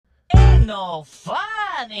No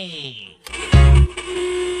funny.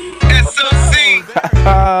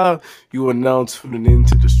 SOC. You are now tuning in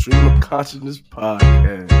to the Stream of Consciousness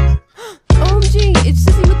podcast. OMG, it's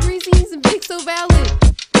Sissy with 3 Z's and Big So Valid.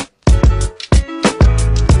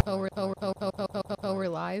 We're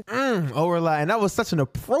live. We're live. And that was such an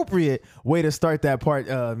appropriate way to start that part,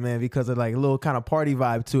 man, because of like a little kind of party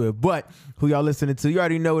vibe to it. But who y'all listening to, you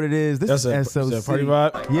already know what it is. This is SOC. That's a party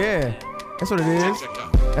vibe? Yeah, that's what it is.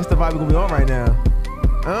 That's the vibe we're going to be on right now.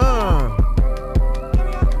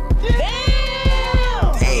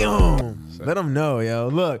 Damn. Let them know, yo.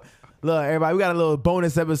 Look, everybody, we got a little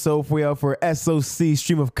bonus episode for y'all for SOC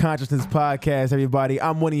Stream of Consciousness podcast, everybody.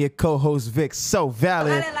 I'm one of your co-hosts, Vic So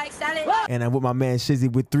Valid. And I'm with my man Shizzy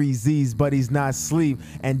with 3 Z's, Buddy's Not Sleep.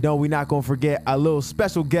 And we not going to forget a little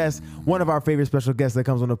special guest, one of our favorite special guests that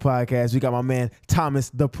comes on the podcast. We got my man Thomas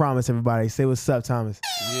The Promise, everybody. Say what's up, Thomas.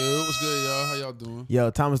 Yeah, what's good, y'all? How y'all doing? Yo,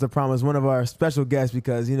 Thomas The Promise, one of our special guests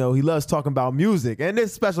because, you know, he loves talking about music. And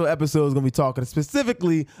this special episode is going to be talking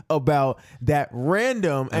specifically about that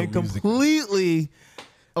random and completely,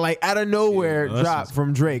 like, out of nowhere drop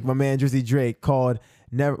from Drake, my man Drizzy Drake, called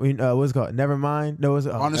what's it called? Nevermind? No, it's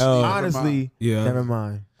honestly, never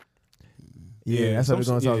mind. Yeah, that's what we're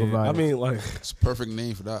gonna talk about. I mean, like, it's a perfect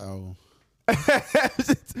name for that album.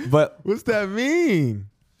 But what's that mean?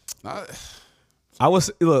 I'm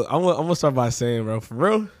gonna start by saying, bro, for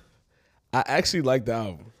real, I actually like the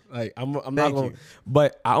album. Like, I'm not gonna,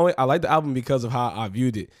 but I like the album because of how I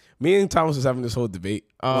viewed it. Me and Thomas was having this whole debate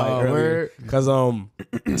because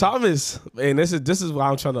Thomas, and this is what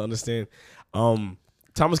I'm trying to understand.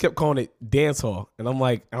 Thomas kept calling it dancehall, and I'm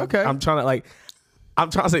like, I'm trying to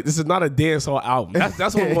say this is not a dancehall album.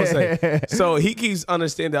 That's what I'm gonna say. So he keeps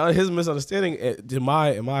understanding that his misunderstanding, in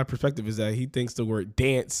my perspective, is that he thinks the word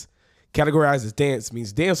dance, categorized as dance,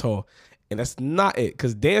 means dancehall, and that's not it.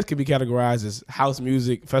 Because dance can be categorized as house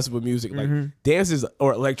music, festival music, like dances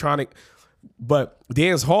or electronic, but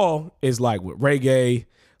dance hall is like with reggae,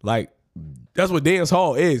 like. That's what dance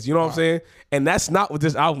hall is, you know what I'm saying? And that's not what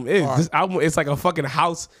this album is. This album is like a fucking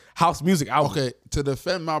house music album. Okay, to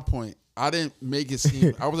defend my point, I didn't make it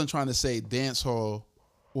seem. I wasn't trying to say dance hall.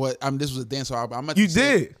 This was a dance hall album. I meant to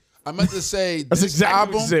say That's this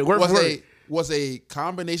exactly album was a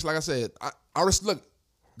combination. Like I said, look.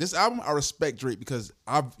 This album, I respect Drake because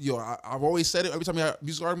I've always said it every time we have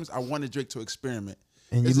music arguments. I wanted Drake to experiment.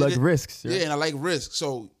 And you like risks. Yeah, and I like risks.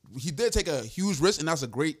 So he did take a huge risk, and I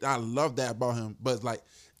love that about him. But like,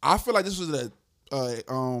 I feel like this was a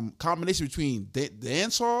combination between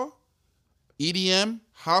dancehall, EDM,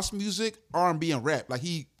 house music, R&B, and rap. Like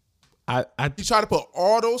he tried to put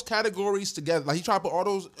all those categories together. Like he tried to put all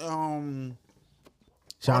those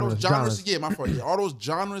genres. Yeah, my fault. Yeah, all those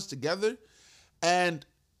genres together, and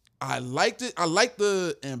I liked it. I liked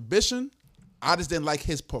the ambition. I just didn't like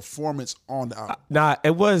his performance on the album. Nah,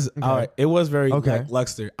 it was it was very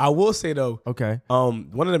lackluster. I will say though,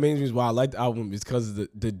 one of the main reasons why I like the album is because of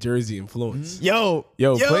the Jersey influence. Yo,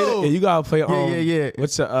 play you gotta play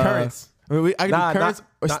what's the Currents? I can do Currents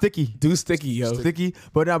or Sticky. Do Sticky, yo. Sticky.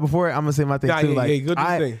 But now before I'm gonna say my thing too.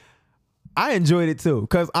 I enjoyed it too,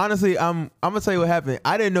 cause honestly, I'm gonna tell you what happened.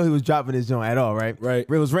 I didn't know he was dropping this joint at all, right? Right. It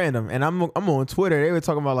was random, and I'm on Twitter. They were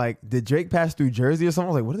talking about like, did Drake pass through Jersey or something?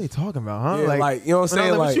 I was like, what are they talking about, huh? Yeah, like you know what I'm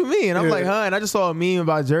saying? Like, what you mean? And I'm like, huh? And I just saw a meme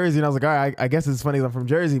about Jersey, and I was like, all right, I guess it's funny 'cause I'm from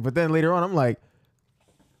Jersey. But then later on, I'm like,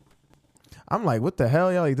 what the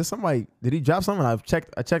hell, yo? Like, did he drop something? I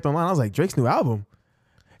checked online. I was like, Drake's new album.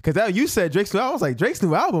 Cause you said Drake's new album. I was like, Drake's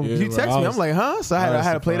new album. Yeah, you text me. I'm like, huh? So I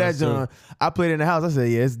had to play that joint. I played it in the house. I said,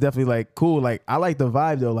 yeah, it's definitely like cool. Like I like the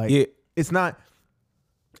vibe though. Like it's not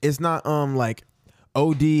like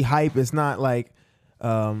OD hype. It's not like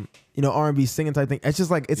R&B singing type thing. It's just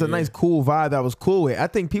like it's a nice cool vibe that I was cool with. I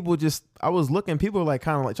think people were like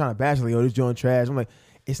kind of like trying to bash like, oh, this joint trash. I'm like,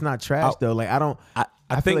 it's not trash though. Like I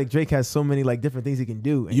feel like Drake has so many like different things he can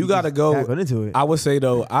do. And you gotta go into it. I would say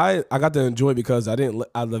though, I got to enjoy it because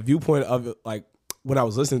the viewpoint of it, like when I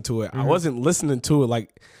was listening to it, I wasn't listening to it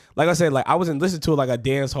like I said, like I wasn't listening to it like a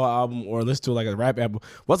dance hall album or listen to it like a rap album.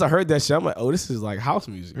 Once I heard that shit, I'm like, oh, this is like house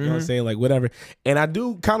music. You know what I'm saying? Like whatever. And I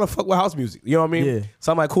do kind of fuck with house music. You know what I mean? Yeah.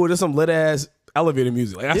 So I'm like, cool, there's some lit ass elevator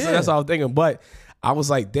music. Like that's all I was thinking. But I was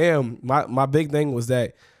like, damn, my big thing was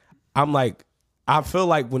that I'm like, I feel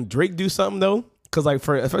like when Drake do something though, cause like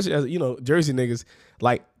especially as Jersey niggas,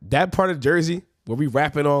 like that part of Jersey where we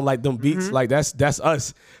rapping on like them beats, like that's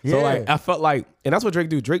us. Yeah. So like I felt like, and that's what Drake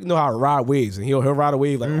do. Drake know how to ride waves, and he'll ride a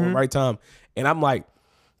wave like on the right time. And I'm like,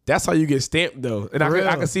 that's how you get stamped though. And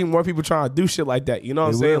I can see more people trying to do shit like that. You know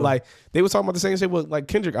what I'm saying? Like they were talking about the same shit with like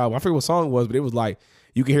Kendrick album. I forget what song it was, but it was like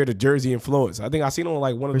you can hear the Jersey influence. I think I seen on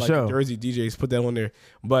like one of like the Jersey DJs put that on there.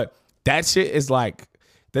 But that shit is like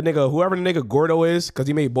that nigga, whoever the nigga Gordo is, because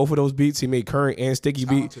he made both of those beats. He made Current and Sticky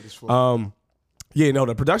beat. Yeah, no,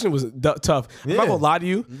 the production was tough. I'm not gonna lie to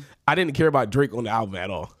you. I didn't care about Drake on the album at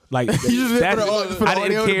all. Like I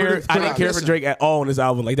didn't care for Drake at all on this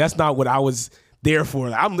album. Like that's not what I was there for.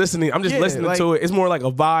 Like, I'm listening. I'm just listening to it. It's more like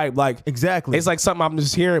a vibe. Like exactly. It's like something I'm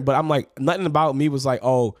just hearing. But I'm like nothing about me was like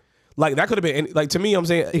like that could have been like to me. I'm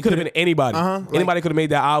saying it could have been anybody. Anybody could have made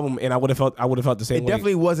that album, and I would have felt the same. It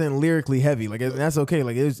definitely wasn't lyrically heavy. Like that's okay.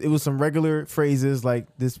 Like it was some regular phrases like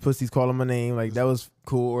this pussy's calling my name. Like that was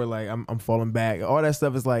cool. Or like I'm falling back. All that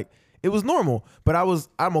stuff is like it was normal. But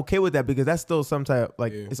I'm okay with that because that's still some type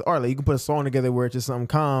like it's art. Like you can put a song together where it's just something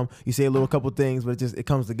calm. You say a little couple things, but it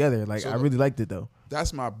comes together. Like I really liked it though.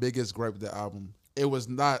 That's my biggest gripe with the album. It was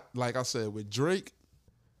not like I said with Drake.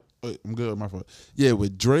 I'm good with my fault. Yeah,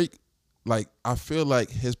 with Drake. Like I feel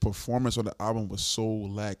like his performance on the album was so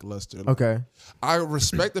lackluster. Like, okay, I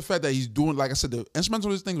respect the fact that he's doing. Like I said, the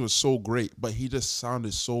instrumental of this thing was so great, but he just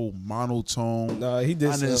sounded so monotone. No, he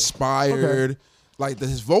did uninspired. Like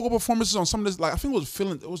his vocal performances on some of this, like I think I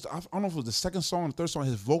don't know if it was the second song or the third song.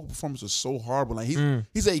 His vocal performance was so horrible. Like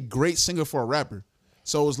he's a great singer for a rapper.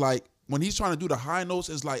 So it's like when he's trying to do the high notes,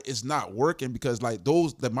 it's like it's not working because like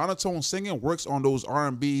the monotone singing works on those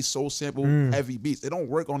R&B soul sample heavy beats. They don't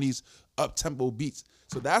work on these up tempo beats.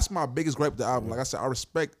 So that's my biggest gripe with the album. Like I said, I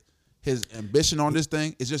respect his ambition on this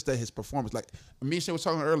thing. It's just that his performance, like me and Shay was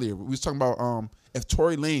talking earlier. We was talking about if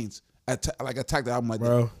Tory Lanez attacked the album like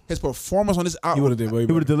that, his performance on this album, he would have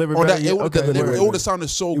delivered. It would have sounded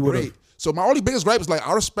so great. So my only biggest gripe is like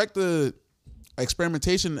I respect the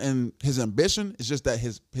experimentation and his ambition. It's just that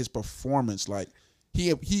his performance, like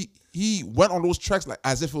he went on those tracks like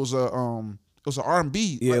as if it was an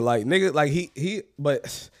R&B. Yeah, like nigga, like he.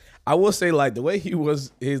 But I will say like the way he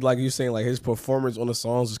was, his like you saying like his performance on the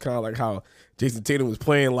songs was kind of like how Jason Tatum was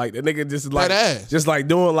playing. Like the nigga just like just like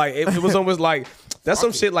doing like it was almost like that's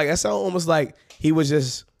some shit like that sound almost like he was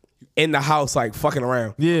just in the house like fucking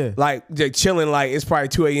around. Yeah. Like just chilling like it's probably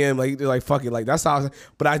 2 a.m. like fuck it. Like that's how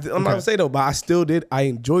but I'm not gonna say though, but I still did. I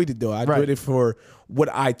enjoyed it though. I enjoyed it for what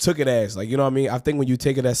I took it as. Like, you know what I mean? I think when you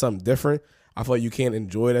take it as something different, I feel like you can't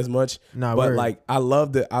enjoy it as much. But like I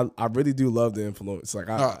love the I really do love the influence.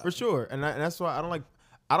 Like for sure. And that's why I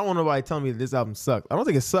don't want nobody telling me that this album sucks. I don't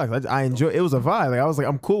think it sucks. I enjoy it. Was a vibe. Like I was like,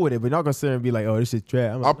 I'm cool with it, but you're not gonna sit there and be like, oh, this shit's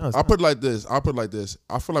trash. I'm like, no, I'll put it like this. I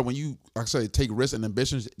feel like when you, like I say, take risks and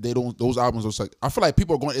ambitions, those albums are like, I feel like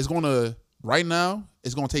people are going, it's gonna, right now,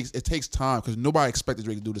 it takes time because nobody expected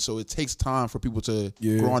Drake to do this. So it takes time for people to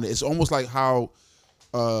grow on it. It's almost like how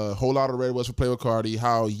Whole Lotta Red was for Playboi Carti,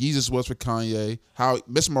 how Yeezus was for Kanye, how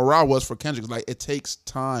Mr. Morale was for Kendrick. Like it takes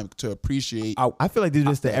time to appreciate. I feel like they do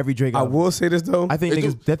this to every Drake album. I will say this though. I think they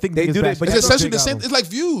do that, but it's essentially the same. It's like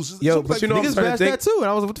views. Yo, but you know, niggas bash that too. And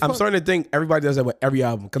I was like, I'm starting to think everybody does that with every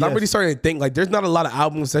album because I'm really starting to think like there's not a lot of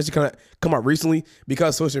albums that kind of come out recently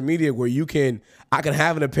because social media where I can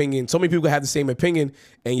have an opinion. So many people have the same opinion,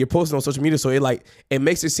 and you're posting on social media, so it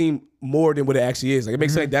makes it seem more than what it actually is. Like it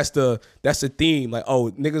makes it like that's the theme. Like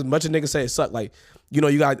bunch of niggas say it suck. Like you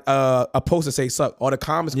got a post that say suck. All the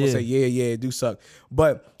comments gonna say yeah it do suck.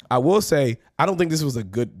 But I will say I don't think this was a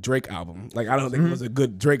good Drake album. Like I don't think it was a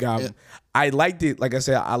good Drake album. Yeah. I liked it. Like I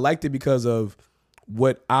said, I liked it because of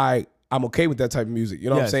what I'm okay with that type of music. You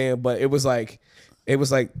know what I'm saying? But it was like.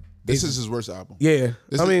 This is his worst album. Yeah,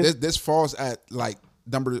 this falls at like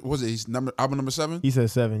album number 7. He said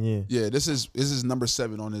 7. Yeah. Yeah, this is number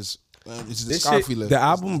 7 on his. This is list. The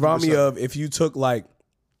album reminded me of if you took like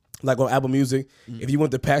on Apple Music, if you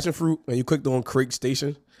went to Passion Fruit and you clicked on Craig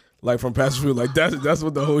Station, like from Passion Fruit, like that's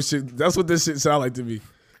what the whole shit. That's what this shit sound like to me.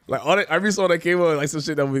 Like every song that came on, like some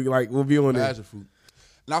shit that will be on there. Passion Fruit.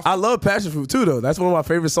 I love Passion Fruit too, though. That's one of my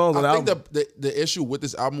favorite songs on the album. I think the issue with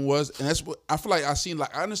this album was, and that's what I feel like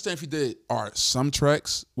I understand if he did some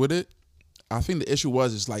tracks with it. I think the issue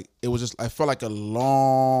was I felt like a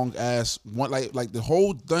long ass one, like the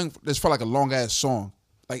whole thing just felt like a long ass song.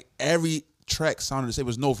 Like every track sounded the same. There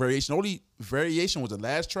was no variation. The only variation was the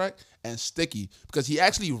last track and Sticky because he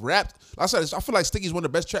actually rapped. Like I said, I feel like Sticky's one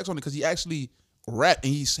of the best tracks on it because he actually rap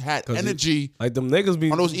and he's had energy. Like them niggas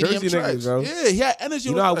be on those EDM tracks, niggas, bro. Yeah, he had energy.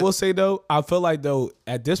 You know, I will say though, I feel like though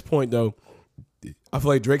at this point though, I feel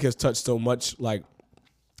like Drake has touched so much. Like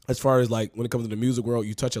as far as like when it comes to the music world,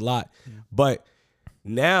 you touch a lot, but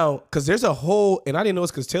now, because there's a whole, and I didn't know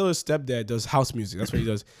it's because Taylor's stepdad does house music. That's what he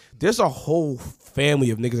does. There's a whole family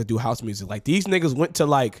of niggas that do house music. Like these niggas went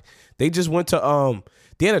to they just went to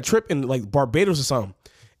they had a trip in like Barbados or something,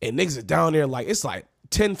 and niggas are down there like it's like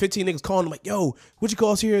 10, 15 niggas calling them like, yo, what you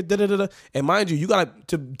call us here? Da, da, da, da. And mind you, you got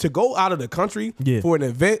to go out of the country for an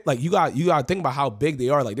event. Like you got to think about how big they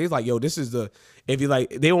are. Like they're like, yo, this is the, if you like,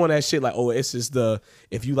 they want that shit like, oh, it's just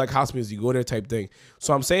if you like house music, you go there type thing.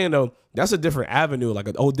 So I'm saying though, that's a different avenue, like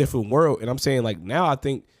a whole different world. And I'm saying like now I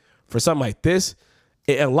think for something like this,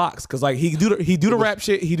 it unlocks because like he do the rap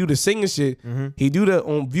shit, he do the singing shit, he do the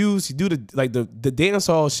on views, he do the like the dance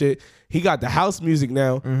hall shit. He got the house music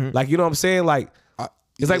now. Like you know what I'm saying? Like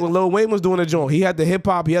it's like when Lil Wayne was doing the joint. He had the hip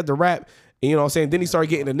hop, he had the rap. And, you know what I'm saying? Then he started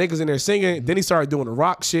getting the niggas in there singing. Then he started doing the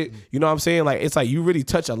rock shit. You know what I'm saying? Like it's like you really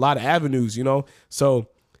touch a lot of avenues, you know? So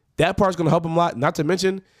that part's gonna help him a lot. Not to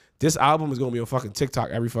mention, this album is gonna be on fucking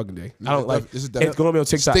TikTok every fucking day. I don't like it's gonna be on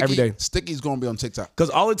TikTok every day. Sticky's gonna be on TikTok.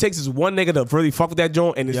 Cause all it takes is one nigga to really fuck with that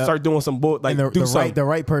joint and then start doing some bull like do something. The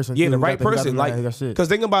right person. Yeah, too. the right person. Like cause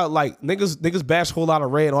think about like niggas bash Whole Lotta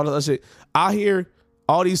Red and all that other shit. I hear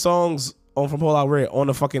all these songs from Whole Lotta Red on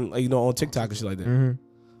the fucking on TikTok and shit like that.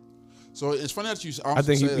 So it's funny that you. I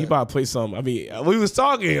think he about to play something. I mean, we was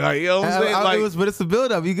talking like, you know what I'm saying? But it's the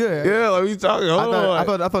build up. You good? Yeah, like we talking.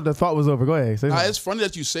 I thought the thought was over. Go ahead. It's funny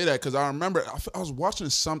that you say that because I remember I was watching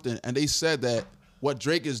something and they said that what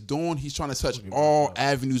Drake is doing, he's trying to touch all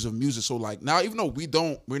avenues of music. So like now, even though we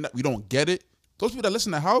don't get it, those people that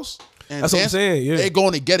listen to house. And that's what I'm saying. Yeah, they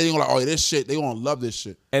going to get it. They gonna like, oh, this shit. They gonna love this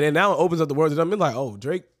shit. And then now it opens up the world to them. It's like, oh,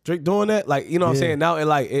 Drake doing that. Like, you know what I'm saying? Now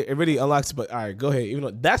it really unlocks. But all right, go ahead. Even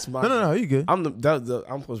though that's my no, you good. I'm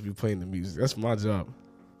supposed to be playing the music. That's my job.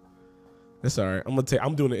 That's all right.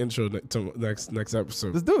 I'm doing the intro to next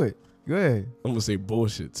episode. Let's do it. Go ahead. I'm gonna say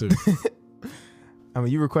bullshit too. I mean,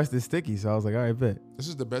 you requested Sticky, so I was like, all right, bet. This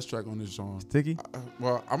is the best track on this song. Sticky?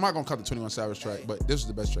 Well, I'm not gonna cut the 21 Savage track, but this is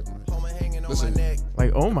the best track on it. Listen.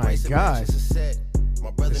 Like, oh my gosh. My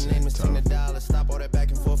brother's name is Tina Dollar. Stop all that back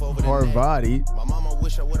and forth over hard body. My mama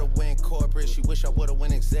wish I would've went corporate. She wish I would've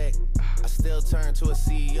went exec. I still turn to a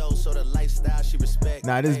CEO, so the lifestyle she respect.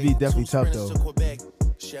 Nah, this beat definitely tough though.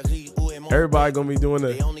 Everybody gonna be doing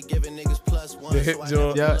the hit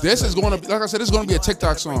joint. Yeah, this is gonna be, like I said, this is gonna be a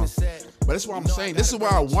TikTok song. But that's what I'm saying. This is why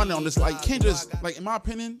I won on this. Like, you can't just like, in my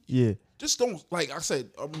opinion, just don't like I said.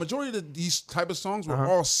 A majority of these type of songs were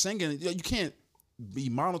all singing. You can't be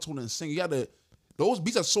monotone and sing. You gotta. Those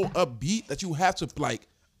beats are so upbeat that you have to like.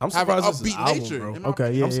 I'm surprised have an this is upbeat an album, nature. bro.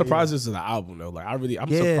 Okay, yeah. I'm surprised this is an album though. Like I'm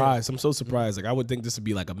surprised. I'm so surprised. Like I would think this would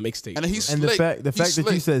be like a mixtape. And he's and slick. the fact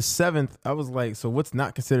that you said 7th, I was like, so what's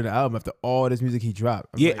not considered an album after all this music he dropped?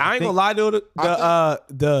 Yeah, I ain't gonna lie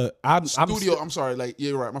to I'm sorry, like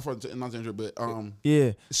you're right. My fault, not to injure, but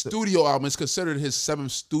yeah, studio album is considered his 7th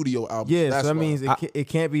studio album. Yeah, that's so that means it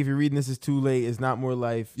can't be if you're reading this is too late. It's not More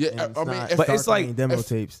Life. Yeah, I mean, but it's like demo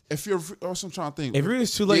tapes. If you're, I'm trying to think. If you're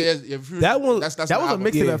too late, that one that was a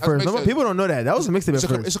mixtape at first. People don't know that. That was a mixtape at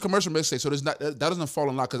first. It's a commercial mixtape, so there's not that doesn't fall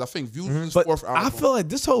in line because I think Views is but fourth album. I feel like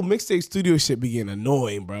this whole mixtape studio shit be getting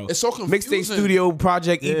annoying, bro. It's so confusing. Mixtape studio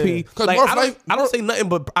project EP. Like I don't say nothing,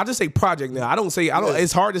 but I just say project now. I don't.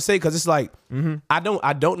 It's hard to say because it's like I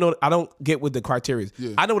don't know. I don't get what the criteria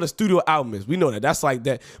is. I know what a studio album is. We know that. That's like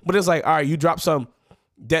that. But it's like all right, you drop some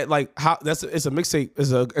that like how it's a mixtape.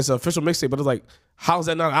 It's an official mixtape, but it's like. How's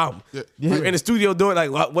that not an album? You're in the studio doing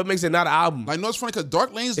like what makes it not an album? Like, no, it's funny because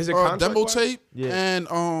Dark Lane's demo tape and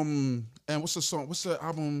what's the song? What's the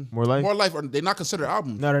album? More Life. More Life. They're not considered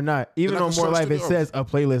albums. No, they're not. Even on More Life, it says a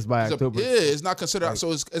playlist by October. It's not considered.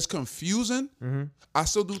 So it's confusing. I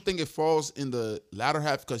still do think it falls in the latter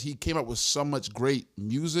half because he came up with so much great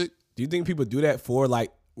music. Do you think people do that for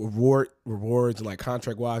like rewards and like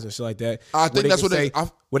contract wise and shit like that? I think that's what it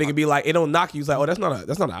is. Where they can be like, it don't knock you. It's like, oh, that's not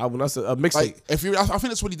an album. That's a mixtape. Like, I think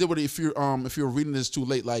that's what he did with it. If you're reading this too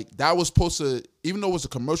late, like that was supposed to, even though it was a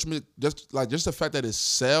commercial, just the fact that it's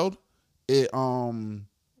sold, it's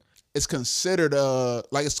considered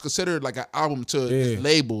like an album to its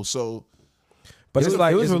label. So. But it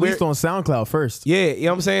was released on SoundCloud first. Yeah, you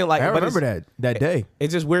know what I'm saying? Like I remember that day.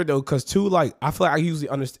 It's just weird though, because too, like I feel like I usually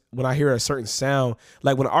understand when I hear a certain sound,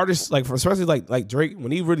 like when artists, like especially like Drake,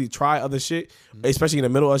 when he really try other shit, especially in the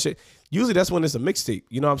middle of shit, usually that's when it's a mixtape.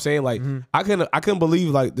 You know what I'm saying? Like I couldn't believe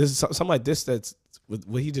like this is something like this that's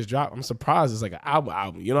what he just dropped. I'm surprised it's like an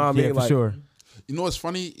album. You know what I mean? Yeah, for like, sure. You know what's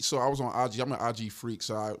funny? So I was on IG. I'm an IG freak.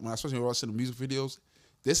 So especially when I was in the music videos,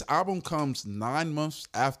 this album comes 9 months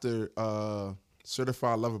after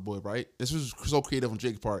Certified Lover Boy, right? This was so creative on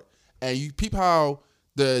Drake's part. And you peep how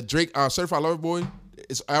the Drake Certified Lover Boy,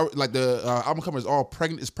 it's like the album cover is all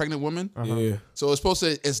pregnant. It's pregnant women. Yeah. So it's supposed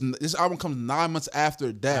to. This album comes 9 months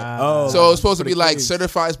after that. Oh, so it's supposed to be like kids.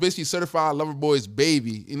 certified. It's basically certified lover boy's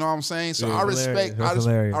baby. You know what I'm saying? So I respect. I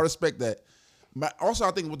respect that. But also,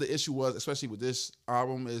 I think what the issue was, especially with this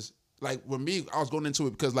album, is like with me, I was going into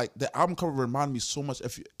it because like the album cover reminded me so much.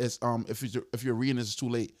 If you're reading this, it's too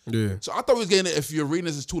late. Yeah. So I thought we was getting it. If you're reading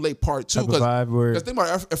this, it's too late. Part 2. Because think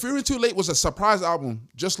about it. If you're reading too late was a surprise album,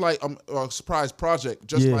 just like a surprise project,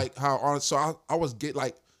 just like how. So I was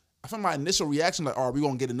like. I found my initial reaction like, we're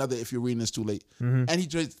gonna get another if you're reading this too late. And he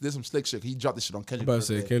just did some slick shit. He dropped this shit on Kendrick's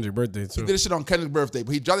birthday. About to say Kendrick's birthday too. He did this shit on Kendrick's birthday,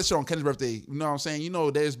 but he dropped this shit on Kendrick's birthday. You know what I'm saying? You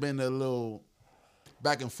know, there's been a little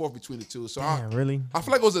back and forth between the two. So I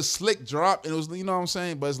feel like it was a slick drop, and it was, you know what I'm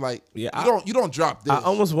saying? But it's like, you don't drop this. I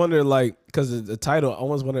almost wonder, like, because the title, I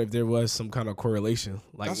almost wonder if there was some kind of correlation.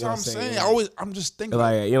 Like, that's what I'm saying. I'm just thinking,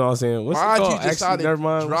 like, you know what I'm saying? What's why it called? did you decide to Never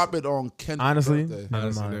mind. drop it on Kendrick's birthday?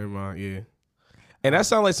 Honestly, never mind. Yeah, and that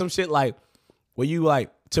sounds like some shit like where you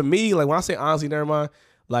like, to me, like when I say honestly, never mind,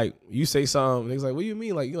 like you say something, niggas like, what do you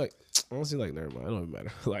mean? Like, you like, honestly, like, never mind, it don't even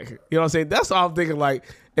matter. Like, you know what I'm saying? That's all I'm thinking. Like,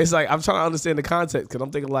 it's like I'm trying to understand the context because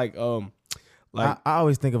I'm thinking like I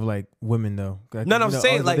always think of like women though. Like, no, I'm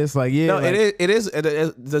saying like this, like no, like, it is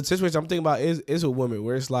the situation I'm thinking about is with women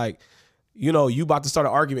where it's like, you know, you about to start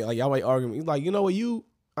an argument, like y'all might argue, like, you know what, you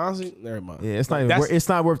honestly, never mind. Yeah, it's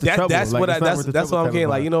not worth the trouble. That's like, what I'm getting.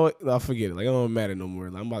 Like, you know what, I'll forget it. Like, it don't matter no more.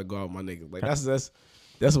 Like, I'm about to go out with my niggas. Like,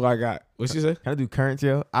 that's what I got. What she say? Can I do currents,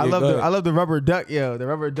 yo? I love the rubber duck, yo. The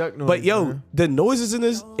rubber duck noise. But yo, the noises in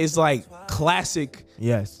this is like classic.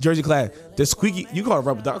 Yes. Jersey class. The squeaky, you call it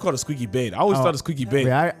rubber duck, I call it a squeaky bed. I always thought a squeaky bed.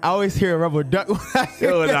 Yeah, I always hear a rubber duck.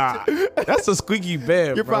 Yo, nah. That's a squeaky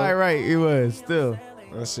bed. You're probably right. It was still.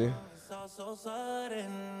 Let's see.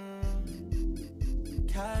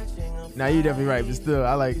 Now you're definitely right, but still,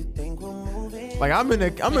 I like I'm in the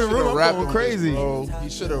room, I'm going crazy. He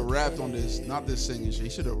should have rapped on this, not this singing shit. He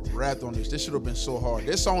should have rapped on this. This should have been so hard.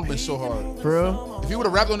 This song would have been so hard. For real? If he would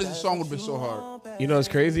have rapped on this song would have been so hard. You know what's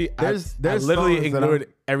crazy? There's I literally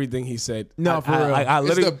ignored everything he said. No, for real. I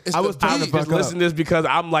literally, I was just listening to this because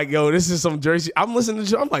I'm like, yo, this is some Jersey. I'm listening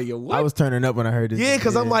to. I'm like, yo, what? I was turning up when I heard this. Yeah,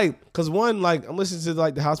 because I'm like, one, like, I'm listening to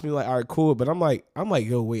like the house music, like, all right, cool. But I'm like,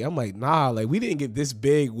 yo, wait. I'm like, nah, like, we didn't get this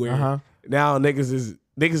big where now niggas is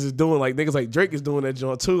doing like niggas like Drake is doing that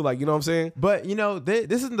joint too. Like, you know what I'm saying? But you know,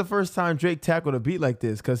 this isn't the first time Drake tackled a beat like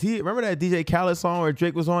this. Cause remember that DJ Khaled song where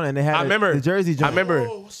Drake was on and they had the Jersey joint. I remember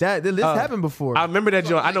that this happened before. I remember that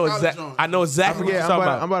joint. I know exactly what you're talking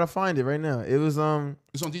about. I'm about to find it right now. It was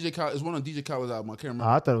It's on DJ Khaled. It's one on DJ Khaled's album. I can't remember.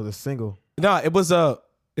 I thought it was a single. No, it was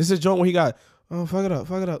it's a joint where he got fuck it up.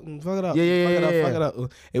 Yeah.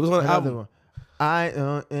 It was on the album. One.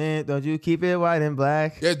 Don't you keep it white and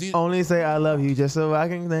black. Yeah, only say I love you just so I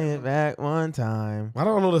can sing it back one time. I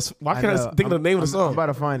don't know this. Why can't I think of the name of the song? I'm about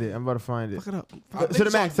to find it. Fuck it up. To the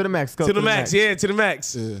max. Go to the max. Yeah, to the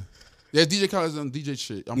max. Yeah, DJ Khaled's on DJ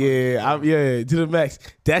shit. To the max.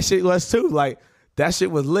 That shit was too. Like, that shit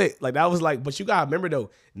was lit. Like, that was like, but you gotta remember though,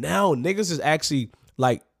 now niggas is actually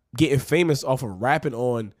like getting famous off of rapping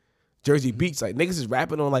on Jersey beats. Like, niggas is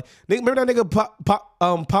rapping on like, remember that nigga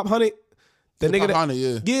Pop Honey? The nigga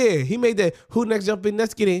that, yeah, he made that who next jump in,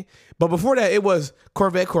 let's get in. But before that, it was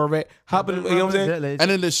Corvette, hopping, you know what I'm saying?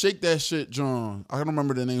 And then the Shake That Shit, John. I don't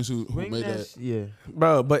remember the names who made that. Yeah.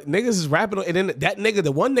 Bro, but niggas is rapping on, and then that nigga,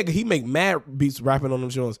 the one nigga, he make mad beats rapping on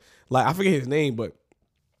them joints. Like, I forget his name, but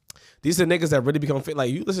these are niggas that really become fit.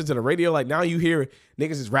 Like, you listen to the radio, like, now you hear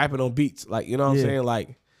niggas is rapping on beats. Like, you know what I'm saying?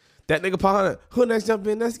 Like, that nigga Paul, who next jump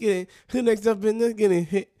in, let's get in. Who next jump in, let's get in.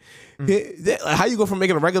 Like, how you go from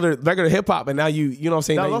making a regular hip hop and now you know what I'm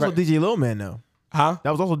saying? That was also DJ Lil Man though. Huh? That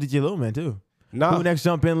was also DJ Lil Man too. Nah. Who next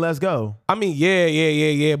jump in, let's go. I mean,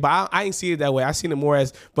 yeah. But I ain't see it that way. I seen it more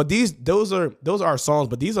as, but those are songs,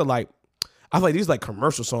 but these are like, I feel like these are like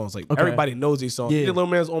commercial songs. Like, everybody knows these songs. DJ Lil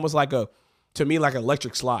Man's almost like to me, like an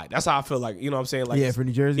electric slide. That's how I feel like, you know what I'm saying? Like, yeah, for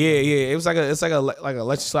New Jersey. Yeah. It's like an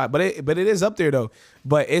electric slide. But it is up there though.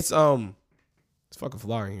 But it's fucking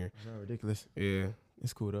fly in here. It's not ridiculous. Yeah.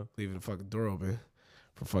 It's cool though. Leaving the fucking door open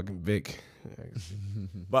for fucking Vic.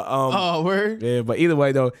 But word? Yeah, but either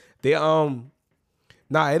way though, they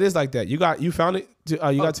nah, it is like that. You found it? You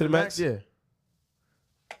got to the max? Yeah.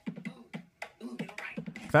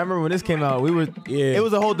 If I remember when this came out, it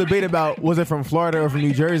was a whole debate about was it from Florida or from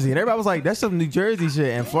New Jersey, and everybody was like, "That's some New Jersey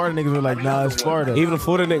shit," and Florida niggas were like, "Nah, it's Florida." Even the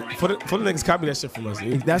Florida niggas copy that shit from us.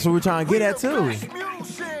 That's what we're trying to get at too.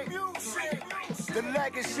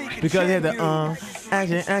 Because they had the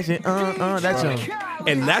action, that jump.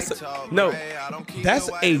 And that's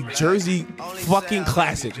a Jersey fucking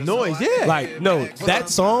classic. Noise, yeah. Like, no, that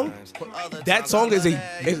song is a.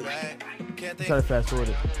 I'm trying to fast forward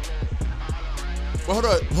it. But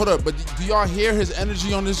hold up. But do y'all hear his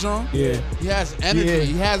energy on this song? Yeah. He has energy. Yeah.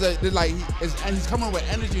 He has and he's coming with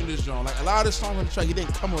energy in this song. Like a lot of the songs on the track, he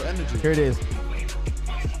didn't come with energy. Here it is.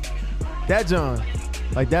 That John.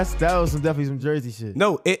 Like that was definitely some Jersey shit.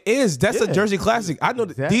 No, it is. That's a Jersey classic. I know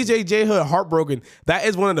Exactly. DJ J Hood, Heartbroken. That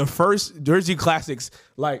is one of the first Jersey classics.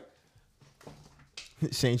 Like,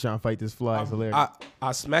 Shane trying to fight this fly. It's hilarious.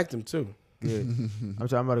 I smacked him too. Good. I'm about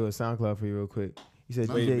to go to SoundCloud for you real quick. You said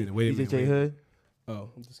Wait a DJ minute. J Hood? Oh,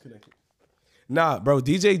 I'm disconnected. Nah, bro,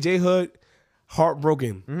 DJ J Hood,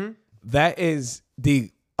 Heartbroken. Mm-hmm. That is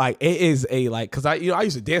it is a like, cause I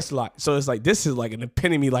used to dance a lot, so it's like this is like an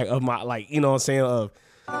epitome like of my like, you know what I'm saying, of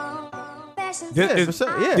this, for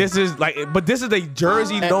sure, yeah. This is like, but this is a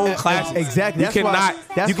Jersey known classic. Exactly. You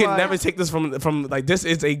That's can why- never take this from like, this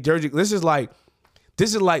is a Jersey. This is like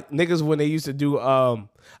niggas when they used to do I'm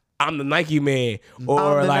the Nike man, or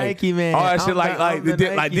I'm the like Nike man. all that shit, I'm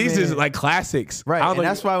the Nike these is man. like classics, Right, I don't and know-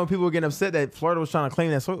 that's why when people were getting upset that Florida was trying to claim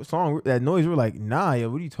that song, that noise, we were like, nah, yo,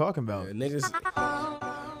 what are you talking about? niggas.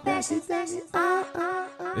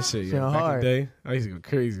 This shit, Shit yeah, back in hard. the day, I used to go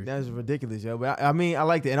crazy. That's ridiculous, yo. But I mean, I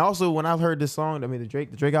liked it. And also, when I heard this song, the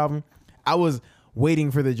Drake album, I was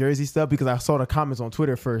waiting for the Jersey stuff because I saw the comments on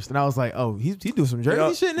Twitter first, and I was like, oh, he do some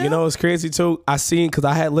Jersey shit now? You know what's crazy too? I seen, because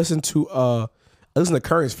I had listened to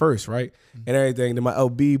Currents first, right? And everything. Then my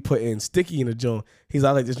LB put in Sticky in the joint. He's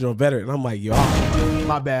like, I like this joint better. And I'm like, yo.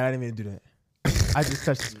 My bad, I didn't mean to do that. I just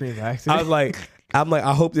touched the screen by accident. I was like,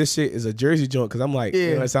 I hope this shit is a Jersey joint, because I'm like,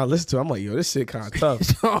 Yeah. as I listen to it, I'm like, yo, this shit kind of tough.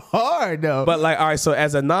 hard though. But like, all right, so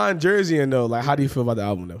as a non-Jerseyan though, like, how do you feel about the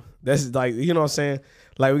album though? That's like, you know what I'm saying?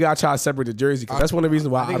 Like, we gotta try to separate the Jersey, because that's one of the reasons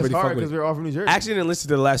why I I think it's really hard fuck with because it. we're all from New Jersey. I actually didn't listen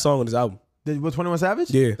to the last song on this album. With 21 Savage?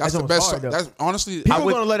 Yeah. That's the joint's best hard, song. though. That's honestly. People I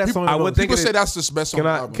would- gonna let that song I go. would think People it- say that's the best song. Can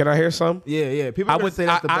on the album. I hear some? Yeah. People I gonna would say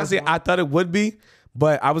that's the best honestly, one. I thought it would be,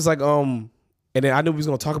 but I was like, and then I knew we was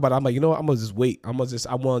gonna talk about it. I'm like, you know what? I'm gonna just wait. I want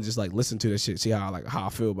to just like listen to that shit, see how I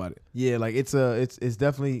feel about it. Yeah, like it's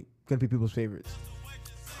definitely gonna be people's favorites.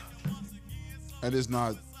 And it's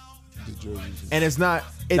not the Jersey. And it's not.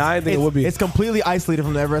 It's, Nah, I didn't think it would be. It's completely isolated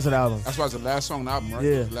from the rest of the album. That's why it's the last song on the album, right?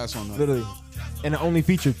 Yeah. The last song. On the album. Literally. And it only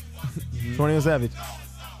featured 21 Savage.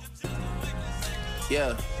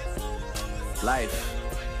 Yeah. Life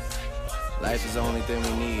is the only thing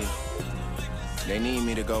we need. They need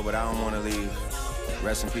me to go, but I don't want to leave.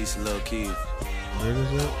 Rest in peace, Lil Keith.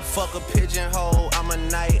 Fuck a pigeonhole, I'm a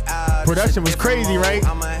night owl. Production was crazy, right?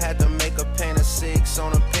 I'ma have to make a paint of 6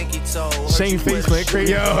 on a pinky toe. Heard Shane you Face wish went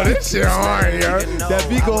crazy. Yo, this shit hard, yo. That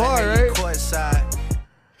beat go hard, right? Courtside.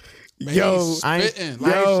 Yo, I ain't, spitting.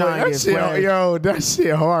 I ain't trying to get flagged. that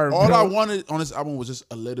shit hard. All bro. I wanted on this album was just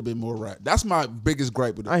a little bit more rap. That's my biggest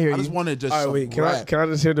gripe with it. I hear just you. wanted just All right, some wait. rap. Can I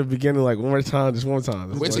just hear the beginning like one more time? Just one time.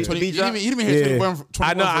 Wait till Just one 20. You didn't even hear 21.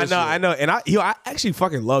 21 I know. And I actually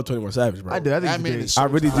fucking love 21 Savage, bro. I do. I think That it's man great. is I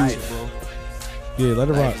really do. talented, bro. Yeah, let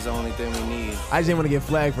it rock. Life is the only thing we need. I just didn't want to get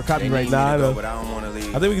flagged for They copyright. need Nah, I me to know. go, but I don't want to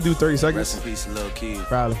leave. I think we can do 30 Rest seconds. in peace, Lil Keith.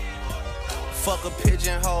 Probably. Fuck a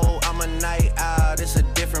pigeonhole, I'm a night owl, this a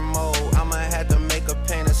different mode. I'ma have to make a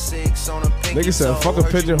paint of 6 on a pinky Nigga said, toe. fuck a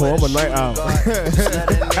Heard you pigeonhole, wear I'm a night shoes owl. guard. Just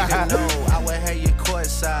let a nigga know I would have you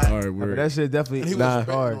courtside. All right, But word. that shit And definitely he was Nah.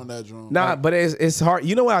 spitting hard. on that drum. Nah, but it's hard.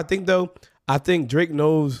 You know what I think though? I think Drake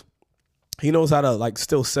knows. He knows how to like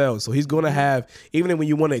still sell. So he's gonna have, even when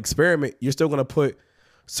you want to experiment, you're still gonna put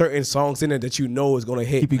certain songs in there that you know is gonna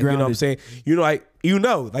hit. Keep you Like, you know what I'm grounded. saying? You know, like you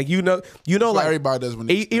know, That's what like everybody does when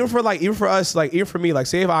they even for us, like even for me, like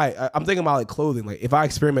say if I'm thinking about like clothing, like if I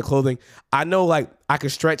experiment clothing, I know like I can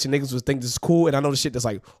stretch and niggas would think this is cool, and I know the shit that's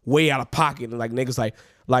like way out of pocket, and like niggas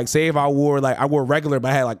like say if I wore regular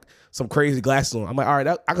but I had like some crazy glasses on, I'm like, all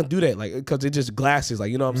right, I can do that, like because it's just glasses, like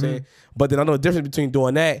you know what I'm saying. But then I know the difference between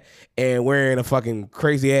doing that and wearing a fucking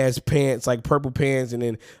crazy ass pants, like purple pants, and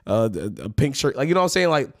then a pink shirt, like you know what I'm saying,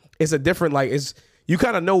 like it's a different, like it's. You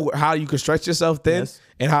kind of know how you can stretch yourself thin Yes.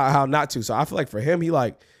 and how not to. So I feel like for him, he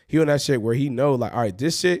on that shit where he know like, all right,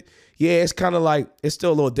 this shit, yeah, it's kind of like it's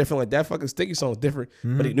still a little different. Like that fucking Sticky song is different,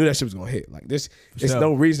 but he knew that shit was gonna hit. Like this, there's sure.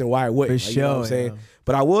 no reason why it wouldn't. For Like, you know what I'm sure, saying? yeah.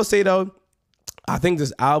 But I will say though, I think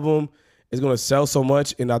this album is gonna sell so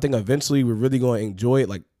much, and I think eventually we're really gonna enjoy it.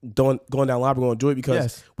 Like going down the line, we're gonna enjoy it because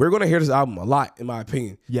Yes. we're gonna hear this album a lot, in my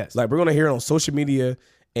opinion. Yes. Like we're gonna hear it on social media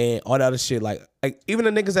and all that other shit. Like even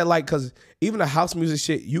the niggas that like, cause even the house music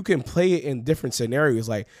shit, you can play it in different scenarios.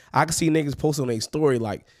 Like I can see niggas post on their story,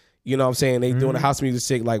 like, you know what I'm saying, they doing the house music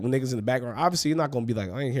shit, like when niggas in the background. Obviously, you're not gonna be like,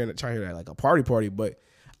 I ain't trying to hear that like a party, but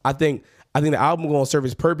I think I think the album gonna serve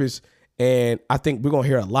its purpose, and I think we're gonna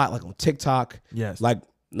hear a lot like on TikTok. Yes. Like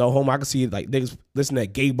no homo, I can see like niggas listening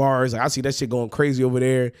at gay bars. Like I see that shit going crazy over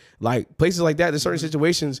there. Like places like that. There's certain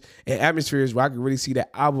situations and atmospheres where I can really see that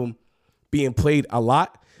album being played a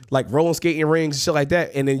lot. Like rolling skating rings and shit like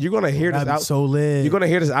that. And then you're gonna hear this album. So lit. You're gonna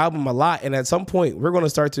hear this album a lot, and at some point we're gonna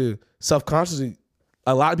start to self-consciously.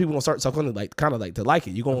 A lot of people gonna start self-consciously like kind of like to like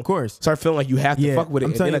it. You're gonna of course start feeling like you have to fuck with it,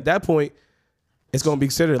 and then at that point, it's gonna be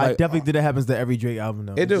considered. Like, I definitely think that happens to every Drake album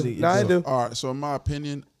though. It do. It do. All right. So in my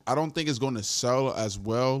opinion, I don't think it's going to sell as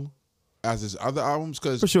well as his other albums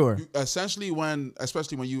because for sure. Essentially,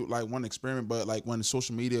 especially when you like want to experiment, but like when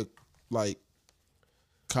social media like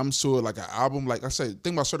comes to it, like an album, like I said,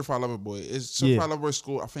 think about Certified Lover Boy. Certified Lover Boy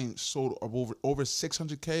School, I think sold over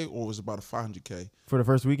 600K or was about a 500K for the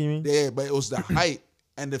first week. You mean? Yeah, but it was the hype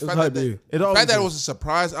and the fact that it was a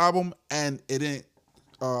surprise album and it didn't.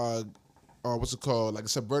 What's it called? Like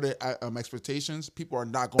subverted expectations. People are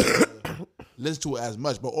not going to listen to it as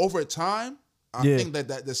much, but over time. I think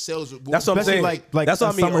that the sales. That's what I'm saying. Like that's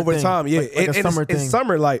what I mean. Over time, yeah. Like a summer thing. It's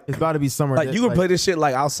summer. Like it's about to be summer. Like you can play this shit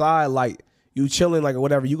like outside. Like you chilling, like or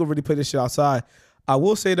whatever. You can really play this shit outside. I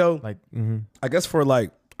will say though, like I guess for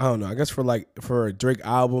like I don't know. I guess for like for a Drake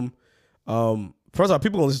album, first of all,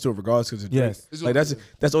 people gonna listen to it regardless because it's Drake. Like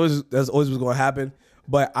that's always what's gonna happen.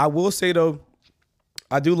 But I will say though.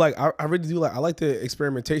 I do like. I really do like. I like the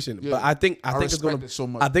experimentation, but I think it's gonna. So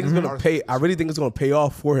much. I think it's gonna pay. I really think it's gonna pay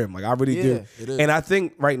off for him. Like I really do. It is. And I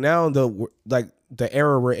think right now the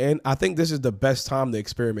era we're in, I think this is the best time to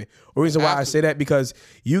experiment. The reason why I say that because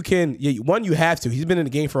you can. One, you have to. He's been in the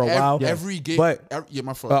game for a while. Every game, but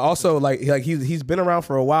my fault. Also like he's been around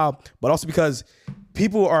for a while, but also because.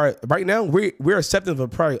 People are right now. We're accepting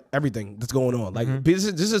of probably everything that's going on. Like this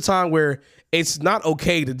is a time where it's not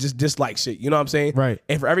okay to just dislike shit. You know what I'm saying? Right.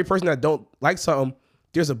 And for every person that don't like something,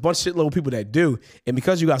 there's a bunch of shitload of people that do. And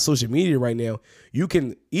because you got social media right now, you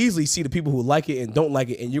can easily see the people who like it and don't like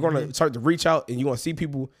it, and you're gonna start to reach out and you're gonna see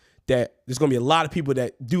people that there's gonna be a lot of people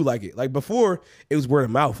that do like it. Like before, it was word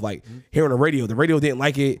of mouth. Like hearing the radio didn't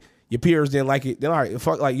like it. Your peers didn't like it. Then all right,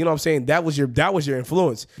 fuck. Like you know what I'm saying? That was your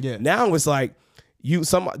influence. Yeah. Now it's like.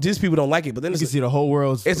 These people don't like it, but then you can see the whole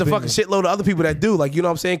world's it's opinion. A fucking shitload of other people that do, like you know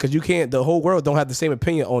what I'm saying, because the whole world don't have the same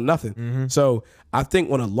opinion on nothing. So I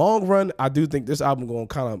think on a long run, I do think this album going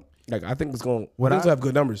to kind of like I think it's going to have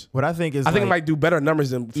good numbers. What I think is I think it might do better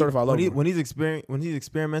numbers than Certified Lover. When he's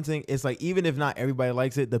experimenting, it's like even if not everybody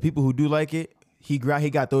likes it, the people who do like it. He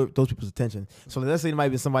got those people's attention. So let's say it might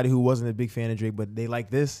be somebody who wasn't a big fan of Drake, but they like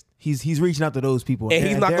this. He's reaching out to those people, and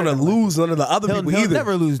he's not going to lose none of the other people either. He'll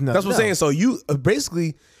never lose none. That's what I'm saying. So you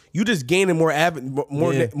basically you just gaining more avenue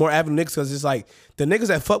niggas because it's like the niggas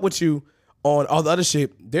that fuck with you on all the other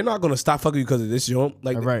shit, they're not going to stop fucking you because of this joint.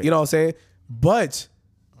 Like you know what I'm saying? But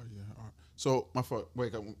so my fault.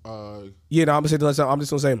 Wait,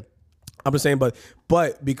 I'm just saying, but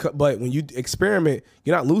when you experiment,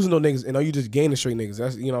 you're not losing no niggas, and you just gaining straight niggas.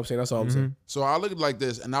 That's you know what I'm saying. That's all I'm saying. So I look at it like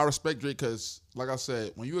this, and I respect Drake because, like I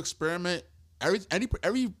said, when you experiment,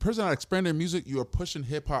 every person that experiments in music, you are pushing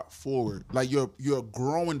hip hop forward. Like you're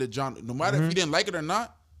growing the genre. No matter if you didn't like it or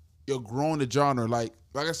not, you're growing the genre.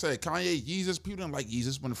 Like I said, Kanye, Yeezus, people didn't like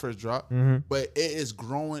Yeezus when it first dropped, but it is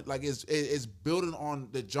growing. Like it's building on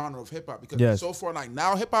the genre of hip hop because so far, like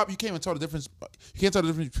now, hip hop, you can't even tell the difference. You can't tell the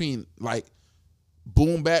difference between like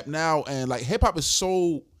boom bap now and like hip hop is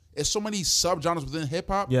so. There's so many subgenres within hip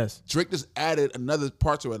hop. Yes, Drake just added another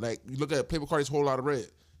part to it. Like you look at Playboi Carti's Whole Lot of Red.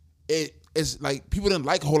 It's like people didn't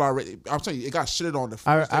like Whole Lot of Red. I'm telling you, it got shitted on the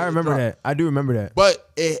first I remember that. I do remember that. But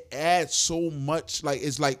it adds so much. Like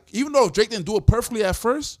it's like even though Drake didn't do it perfectly at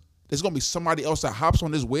first, there's gonna be somebody else that hops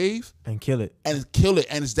on this wave and kill it. And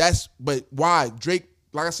but why Drake?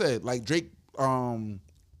 Like I said, like Drake was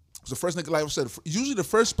the first nigga. Like I said, usually the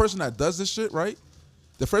first person that does this shit, right?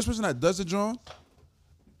 The first person that does the joint.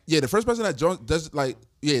 Yeah, the first person that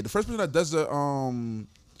does the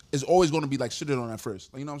is always going to be like shitted on at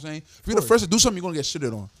first. Like, you know what I'm saying? If you're the first to do something, you're going to get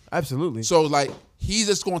shitted on. Absolutely. So like he's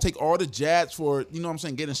just going to take all the jabs for, you know what I'm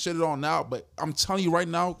saying, getting shitted on now. But I'm telling you right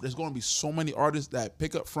now, there's going to be so many artists that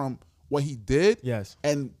pick up from what he did. Yes.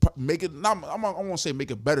 And make it. I won't say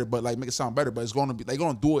make it better, but like make it sound better. But it's going to be they're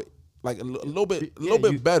going to do it like a little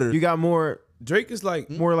bit better. You got more. Drake is like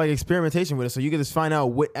more like experimentation with it, so you can just find out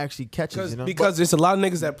what actually catches. Because there's a lot of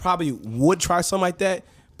niggas that probably would try something like that,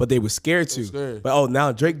 but they were scared to. But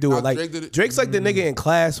now Drake do it. Like Drake's like the nigga in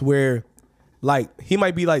class where, like he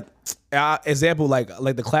might be like, example like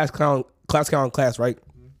the class clown class, right?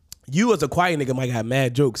 You as a quiet nigga might have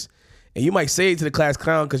mad jokes, And you might say it to the class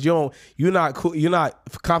clown because you're not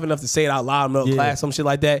confident enough to say it out loud in the middle of class, some shit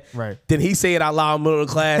like that. Right. Then he say it out loud in the middle of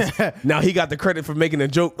the class. Now he got the credit for making a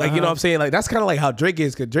joke. Like, you know what I'm saying? Like, that's kind of like how Drake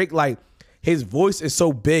is, because Drake, like, his voice is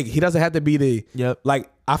so big. He doesn't have to be the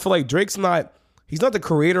like, I feel like Drake's not, he's not the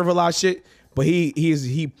creator of a lot of shit, but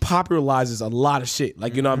he popularizes a lot of shit.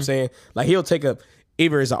 Like, you know what I'm saying? Like, he'll take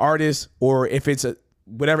either as an artist or if it's a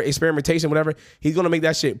whatever experimentation, whatever, he's gonna make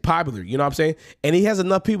that shit popular. You know what I'm saying? And he has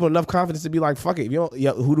enough people, enough confidence to be like, fuck it. If you don't,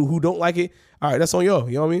 who don't like it, all right, that's on y'all.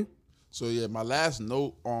 You know what I mean? So yeah, my last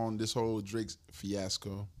note on this whole Drake's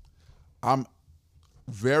fiasco, I'm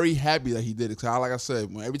very happy that he did it. Cause like I said,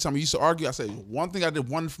 every time we used to argue, I said one thing I did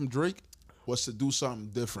wanted from Drake was to do something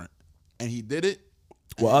different, and he did it.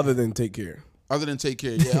 Well, other than Take Care. Other than Take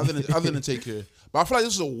Care, yeah. Other than Take Care, but I feel like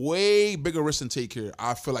this is a way bigger risk than Take Care.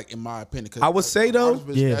 I feel like, in my opinion, I would say though,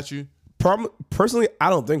 personally, I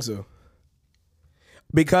don't think so.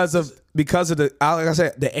 Because of the, like I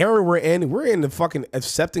said, the era we're in the fucking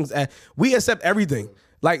acceptance. We accept everything,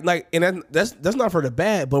 like, and that's not for the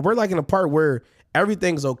bad, but we're like in a part where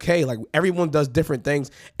everything's okay. Like, everyone does different things.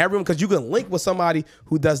 Everyone, because you can link with somebody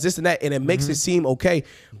who does this and that, and it makes it seem okay.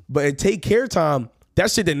 But at Take Care time, that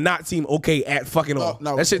shit did not seem okay at fucking all.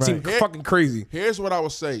 No, that shit seemed fucking crazy. Here's what I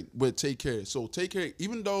would say with Take Care. So Take Care,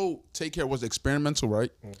 even though Take Care was experimental, right?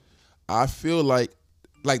 I feel like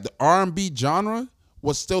the R&B genre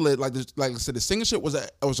was still like I said, the singing shit was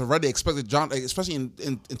already expected genre, especially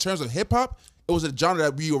in terms of hip hop. It was a genre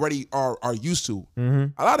that we already are used to.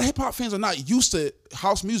 A lot of hip hop fans are not used to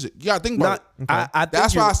house music. You gotta think about it.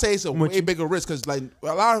 That's why I say it's a way bigger risk, because like a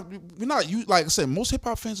lot of we're not used. Like I said, most hip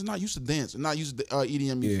hop fans are not used to dance. They're not used to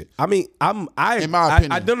EDM music. Yeah. I mean, in my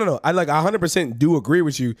opinion, no. I like 100% do agree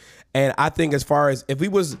with you, and I think as far as if we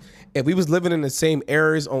was living in the same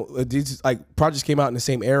eras, these like projects came out in the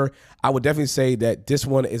same era, I would definitely say that this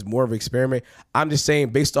one is more of an experiment. I'm just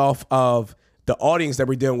saying based off of the audience that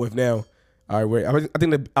we're dealing with now. All right, I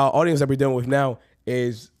think the audience that we're dealing with now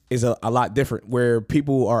is a lot different, where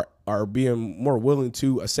people are being more willing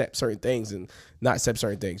to accept certain things and not accept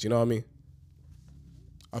certain things. You know what I mean?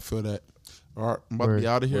 I feel that. All right, I'm about to be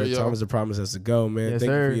out of here, yo. Time is the promise has to go, man. Yes, Thank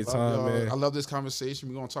sir. you for your time, man. I love this conversation.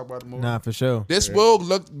 We're gonna talk about it more. Nah, for sure. This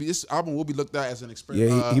album will be looked at as an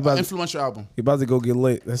influential album. He about to go get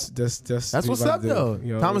lit. That's what's up though.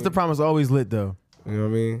 You know Thomas the Promise always lit though. You know what I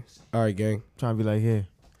mean? All right, gang. Trying to be like, yeah.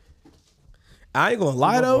 I ain't gonna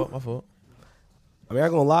lie though. My fault. I mean, I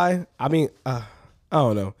ain't gonna lie. I mean, I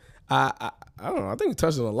don't know. I don't know. I think we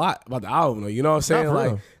touched on a lot about the album though. You know what I'm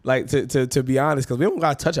saying? Like to be honest, because we don't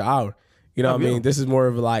gotta touch an hour. You know what I mean? This is more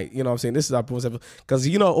of like, you know what I'm saying? This is our bonus episode. Because,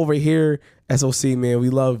 you know, over here, SOC, man, we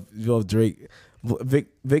love Drake.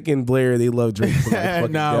 Vic and Blair, they love Drake.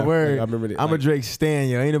 Nah, word. I remember that. I'm a Drake stan,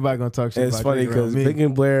 yo. Ain't nobody gonna talk shit about Drake. It's funny because Vic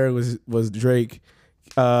and Blair was Drake.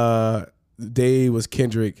 Dave was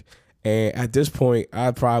Kendrick. And at this point, I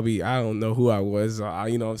don't know who I was.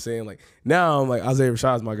 You know what I'm saying? Like, now I'm like, Isaiah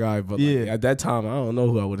Rashad's my guy. But like, at that time, I don't know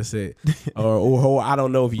who I would have said. or I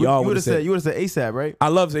don't know if y'all would have said. You would have said ASAP, right? I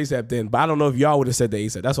loved ASAP then, but I don't know if y'all would have said the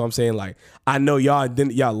ASAP. That's what I'm saying. Like, I know y'all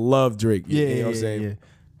love Drake. You know what I'm saying? Yeah.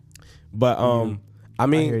 But, I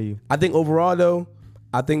mean, I think overall, though,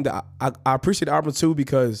 I think that I appreciate the album, too,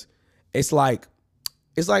 because it's like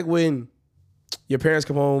when your parents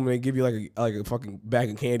come home and they give you like a fucking bag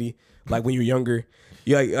of candy, like when you're younger.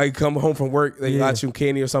 You like come home from work, they got you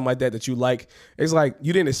candy or something like that you like. It's like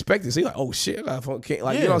you didn't expect it. So you're like, oh shit, I got fucking candy.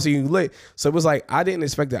 Like, you know, so you lit. So it was like I didn't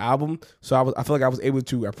expect the album. So I feel like I was able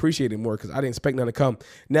to appreciate it more because I didn't expect none to come.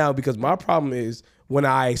 Now, because my problem is when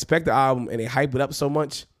I expect the album and they hype it up so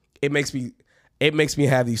much, it makes me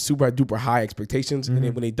have these super duper high expectations. And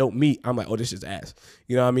then when they don't meet, I'm like, oh, this is ass.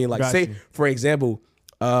 You know what I mean? Like, say, for example,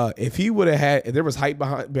 if he would have had, if there was hype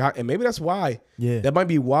behind, and maybe that's why. Yeah, that might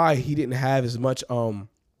be why he didn't have as much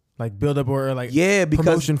like build up or like because,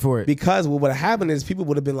 promotion for it. Because what would have happened is people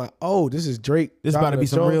would have been like, oh, this is Drake. This about to be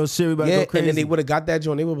some real shit. We about to go crazy. And then they would have got that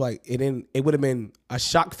joint. They would be like, it would have been a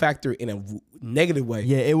shock factor in a negative way.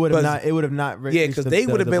 Yeah, it would have not. It would have not. Yeah, because they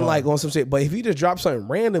would have been like on some shit. But if you just drop something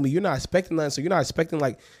randomly, you're not expecting that. So you're not expecting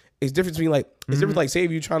like it's different between like it's different like say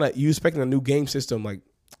if you expecting a new game system like,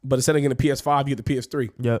 but instead of getting a PS5, you get the PS3.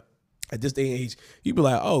 Yep. At this day and age, you'd be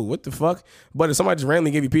like, oh, what the fuck? But if somebody just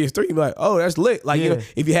randomly gave you PS3, you'd be like, oh, that's lit. Like, you know,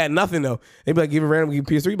 if you had nothing though, they'd be like, give you randomly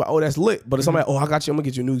PS3, but oh, that's lit. But if somebody, oh, I got you, I'm gonna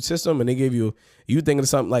get you a new system, and they gave you thinking of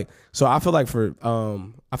something like, so I feel like for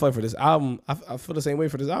this album, I feel the same way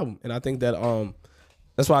for this album, and I think that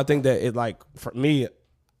that's why I think that it like for me,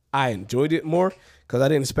 I enjoyed it more because I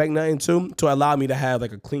didn't expect nothing to allow me to have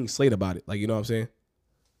like a clean slate about it. Like, you know what I'm saying?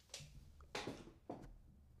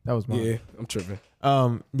 That was mine. Yeah, I'm tripping.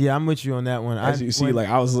 Yeah, I'm with you on that one. As you see, like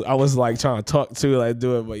I was like trying to talk to like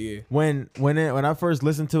do it, but yeah. When I first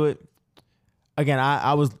listened to it, again,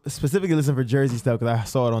 I was specifically listening for Jersey stuff because I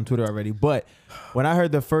saw it on Twitter already. But when I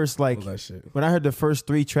heard the first when I heard the first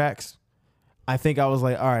 3 tracks, I think I was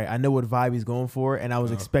like, all right, I know what vibe he's going for, and I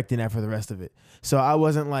was expecting that for the rest of it. So I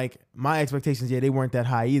wasn't like, my expectations, they weren't that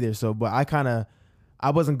high either. So, but I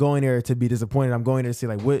wasn't going there to be disappointed. I'm going there to see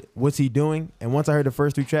like what's he doing. And once I heard the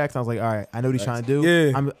first 3 tracks, I was like, all right, I know what he's trying to do.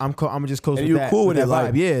 Yeah. I'm just coast and with you're that. cool with that it, vibe.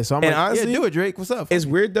 like, Yeah. So I'm like, honestly, yeah, do it, Drake. What's up? It's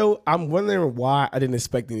weird though. I'm wondering why I didn't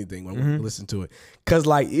expect anything when we listened to it. Cause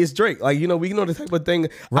like it's Drake. Like, we know the type of thing.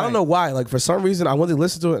 Right. I don't know why. Like for some reason I wanted to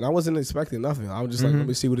listen to it and I wasn't expecting nothing. I was just like, let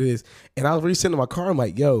me see what it is. And I was really sitting in my car. I'm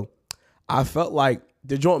like, yo, I felt like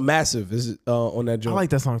the joint Massive is on that joint. I like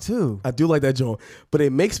that song too. I do like that joint, but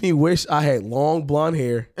it makes me wish I had long blonde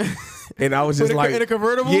hair, and I was just like in a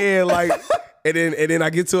convertible. Yeah, like, and then I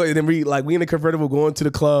get to it, and then we in the convertible going to the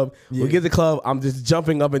club. Yeah. We get to the club, I'm just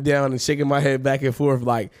jumping up and down and shaking my head back and forth,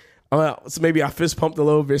 like, so maybe I fist pumped a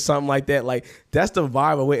little bit, something like that. Like that's the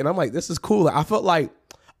vibe of it, and I'm like, this is cool. Like, I feel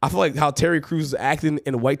like how Terry Crews is acting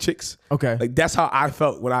in White Chicks. Okay, like that's how I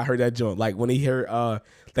felt when I heard that joint. Like when he heard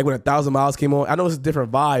like when 1,000 Miles came on, I know it's a different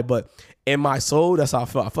vibe, but in my soul, that's how I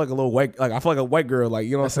felt. I feel like a little white, like I feel like a white girl, like,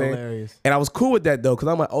 you know what I'm saying? Hilarious. And I was cool with that though, because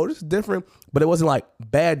I'm like, oh, this is different, but it wasn't like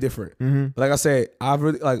bad different. Like I said, I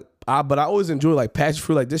really but I always enjoy like Passion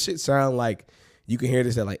Fruit. Like this shit sound like you can hear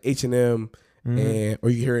this at like H&M, and or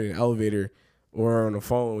you can hear it in an elevator or on the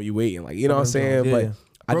phone when you waiting, like, you know what I'm saying? Yeah. But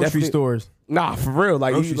I grocery stores. Nah, for real.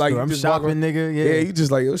 Like you, like I'm shopping, nigga. Yeah, you just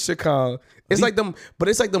like, oh shit, calm. It's like them, but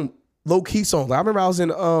it's like them low key songs. Like I remember I was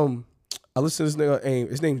in I listened to this nigga,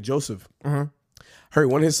 his name's Joseph. Heard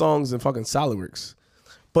one of his songs in fucking Solidworks,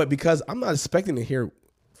 but because I'm not expecting to hear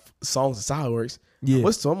songs in Solidworks,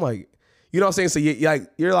 I'm like, you know what I'm saying? So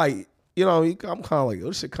you're like, I'm kind of like, oh,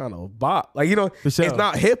 this shit kind of bop. Like, sure. It's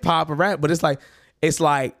not hip hop or rap, but it's like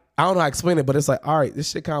I don't know how to explain it, but it's like, all right, this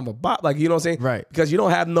shit kind of a bop. Like, you know what I'm saying? Right. Because you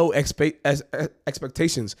don't have no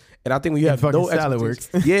expectations. And I think when you have no expectations,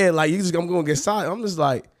 like I'm going to get solid. I'm just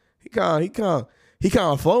like, he kind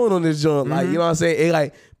of flowing on this joint. Like, you know what I'm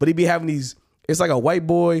saying? But he be having these, it's like a white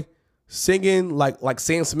boy singing like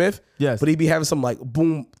Sam Smith. Yes. But he be having some like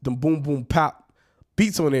boom pop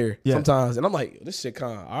beats on there sometimes. And I'm like, this shit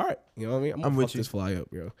kind of, all right. You know what I mean? I'm gonna fuck this fly up,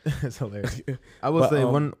 yo. It's hilarious. I will say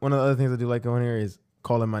one of the other things I do like on here is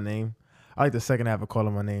Calling My Name. I like the second half of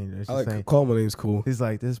Calling My Name. I like Calling My Name's cool. He's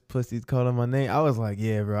like, this pussy's calling my name. I was like,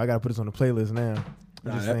 yeah, bro, I gotta put this on the playlist now.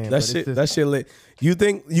 That shit lit. You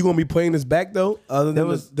think you gonna be playing this back though? Other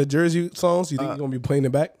than the Jersey songs, you think you're gonna be playing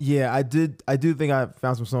it back? Yeah, I do think I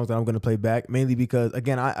found some songs that I'm gonna play back, mainly because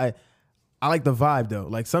again, I like the vibe though.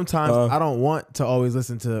 Like sometimes I don't want to always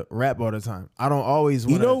listen to rap all the time. I don't always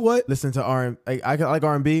want to listen to R&B. I like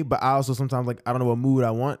R&B, but I also sometimes like I don't know what mood I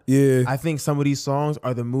want. Yeah. I think some of these songs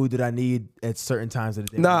are the mood that I need at certain times of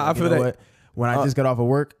the day. Nah, like, I feel that. What? When I just got off of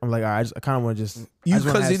work, I'm like, all right, I kind of want to just you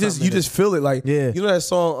just feel it. Like, you know that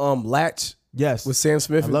song Latch? Yes. With Sam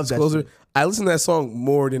Smith. I love that shit. I listen to that song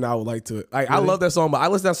more than I would like to. Like, really? I love that song, but I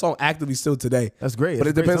listen to that song actively still today. That's great. But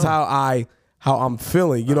it depends how I'm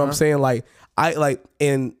feeling. You know what I'm saying? Like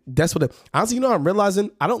and that's what honestly, I'm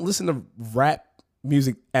realizing I don't listen to rap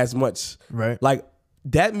music as much. Right. Like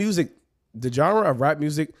that music, the genre of rap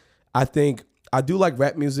music, I think I do like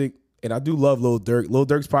rap music and I do love Lil Durk. Lil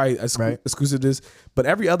Durk's probably exclusive to this, but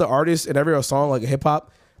every other artist and every other song like hip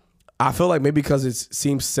hop, I feel like maybe because it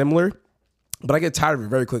seems similar, but I get tired of it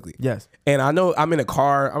very quickly. Yes. And I know I'm in a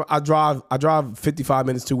car. I drive 55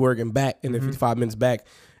 minutes to work and back, and then 55 minutes back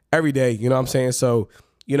every day. You know what I'm saying? So,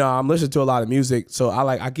 I'm listening to a lot of music. So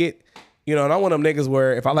I get, and I'm one of them niggas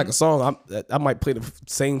where if I like a song, I might play the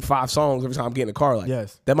same 5 songs every time I'm getting in the car. Like,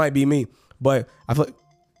 that might be me. But I feel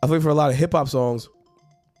like for a lot of hip hop songs,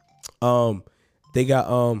 they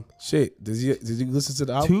got shit. Did you listen to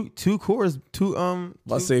the album? Two chords.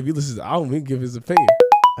 Let's say if you listen to the album, he can give his opinion.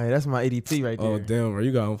 Hey, that's my ADP right there. Oh damn, bro,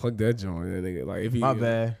 you gotta unplug that joint, nigga. Like if he, my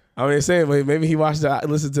bad. I mean, saying maybe he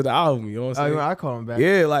listened to the album. You know what I'm saying? I call him back.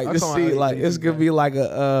 Yeah, like just see, like it's gonna be like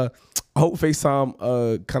I hope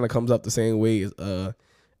FaceTime kind of comes up the same way as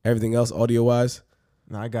everything else audio wise.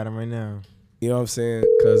 No, I got him right now. You know what I'm saying?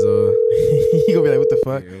 Cause you gonna be like, what the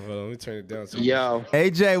fuck? Yeah, hold on, let me turn it down. Yo,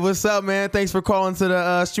 AJ, what's up, man? Thanks for calling to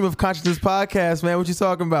the Stream of Consciousness podcast, man. What you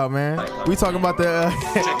talking about, man? We talking about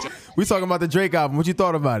the Drake album. What you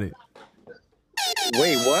thought about it?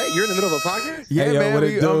 Wait, what? You're in the middle of a podcast? Yeah, hey, yo, man. What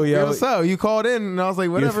it do, yo? What's up? You called in, and I was like,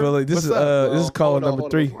 whatever. You feel like this is call number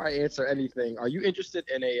 3. Before I answer anything, are you interested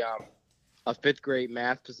in a 5th grade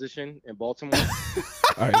math position in Baltimore?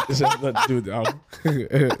 All right, this has nothing to do with the album.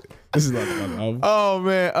 This is not about the album. Oh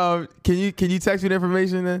man, can you text me the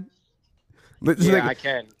information then? I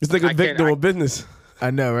can. This nigga Vic doing business. I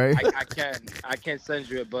know, right? I can send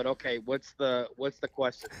you it, but okay. What's the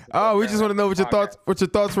question? Oh, we just want to know what your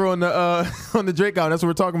thoughts were on the Drake album. That's what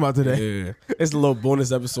we're talking about today. Yeah, it's a little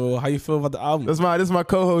bonus episode. How you feel about the album? This is my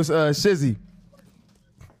co-host Shizzy.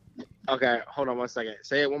 Okay, hold on 1 second.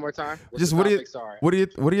 Say it one more time. What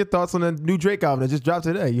are your thoughts on the new Drake album that just dropped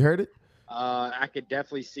today? You heard it? I could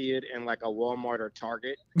definitely see it in like a Walmart or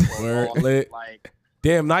Target. Like,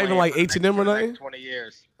 damn, not even like H&M or nothing. 20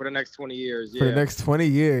 years for the next 20 years. Yeah. For the next 20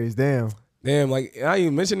 years, damn. Damn, like now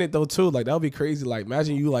you mention it though too. Like that would be crazy. Like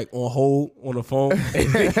imagine you like on hold on the phone, and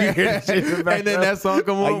then that song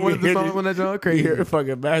come on. What is the song on that song? Crazy. You hear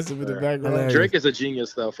fucking massive in the background. Drake is a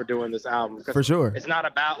genius though for doing this album. For sure. It's not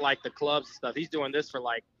about like the clubs and stuff. He's doing this for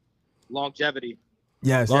like longevity.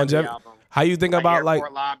 Yes, longevity. How you think about like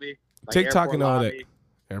lobby, TikTok and all that?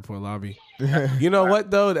 Airport lobby. You know what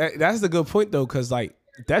though? That's the good point though, because like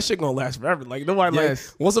that shit gonna last forever. Like nobody like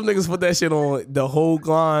once some niggas put that shit on the whole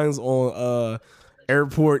lines on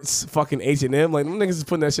airports, fucking H&M. Like them niggas is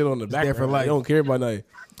putting that shit on the back for life. They don't care about nothing.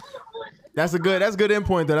 That's good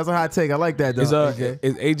endpoint though. That's a hot take. I like that though.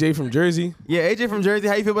 Is AJ from Jersey? Yeah, AJ from Jersey.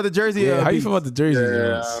 How you feel about the Jersey? Yeah, how you feel about the Jersey?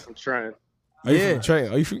 Yeah, from Trent.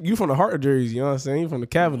 You from the heart of Jersey, you know what I'm saying? You from the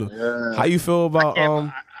capital. Yeah. How you feel about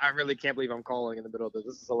I really can't believe I'm calling in the middle of this.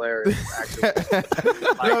 This is hilarious. Actually.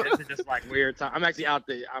 Like this is just like weird time. I'm actually out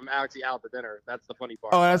to dinner. That's the funny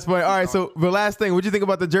part. Oh, that's funny. All right, so the last thing, what'd you think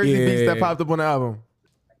about the Jersey beats that popped up on the album?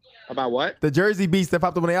 About what? The Jersey beats that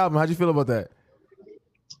popped up on the album. How'd you feel about that?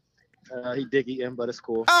 He dick eating, but it's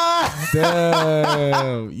cool.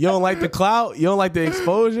 Damn. You don't like the clout? You don't like the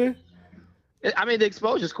exposure? I mean, the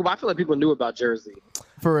exposure is cool. But I feel like people knew about Jersey.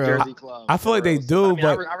 For real. Jersey Club. I feel like they do,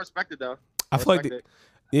 but I respect it though. I feel like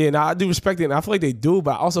I do respect it, and I feel like they do,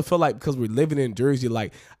 but I also feel like because we're living in Jersey,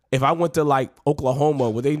 like if I went to like Oklahoma,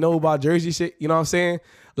 would they know about Jersey shit? You know what I'm saying?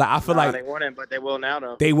 Like I feel like they wouldn't, but they will now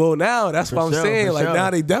though. They will now. That's what I'm saying. Like now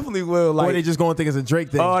they definitely will. Like, or they just gonna think it's a Drake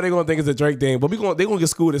thing. Oh, they gonna think it's a Drake thing, but they gonna get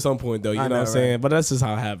schooled at some point though. You know what I'm saying? But that's just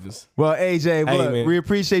how it happens. Well, AJ, we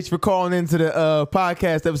appreciate you for calling into the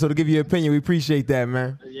podcast episode to give your opinion. We appreciate that,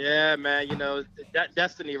 man. Yeah, man. You know that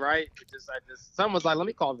destiny, right? Someone was like, let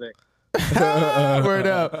me call Vic. Word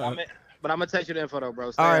up. But I'm gonna text you the info though,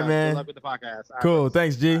 bro. All right, man. Good luck with the podcast. All cool. Right,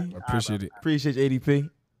 thanks, G. Appreciate it. Appreciate you, ADP.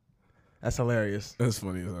 That's hilarious. That's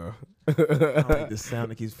funny as hell. I don't like the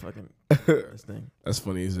sound that keeps fucking this thing. That's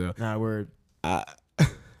funny as hell. Nah, word. What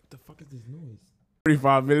the fuck is this noise?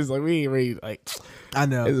 35 minutes, like we ain't ready. Like I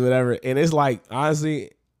know. It's whatever. And it's like,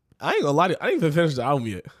 honestly, I ain't gonna lie to you, I didn't even finish the album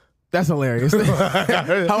yet. That's hilarious.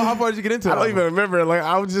 how far did you get into it? I don't even remember. Like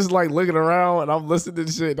I was just like looking around and I'm listening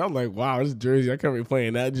to shit. And I'm like, wow, this Jersey. I can't be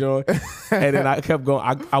playing that joint. And then I kept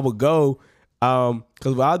going. I would go,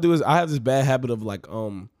 because what I'll do is I have this bad habit of like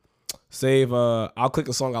save. I'll click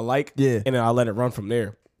a song I like, and then I'll let it run from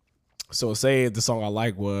there. So say if the song I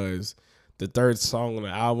like was the third song on the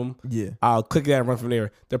album, I'll click that and run from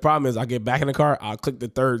there. The problem is I get back in the car, I'll click the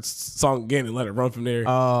third song again and let it run from there. Then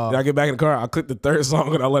I get back in the car, I'll click the third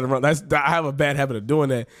song and I'll let it run. I have a bad habit of doing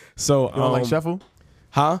that. So you don't like shuffle?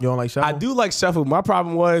 Huh? You don't like shuffle? I do like shuffle. My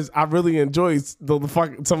problem was I really enjoy some of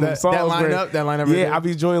the songs. That lineup. Yeah, I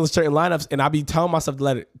be enjoying certain lineups, and I be telling myself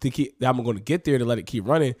that I'm going to get there to let it keep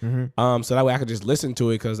running. Mm-hmm. So that way I could just listen to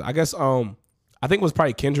it, because I guess I think it was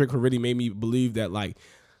probably Kendrick who really made me believe that like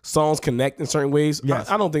songs connect in certain ways. Yes.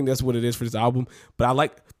 I don't think that's what it is for this album, but I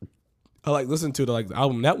like listening to the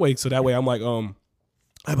album that way. So that way I'm like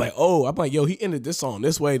yo, he ended this song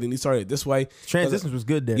this way, then he started this way. Transitions was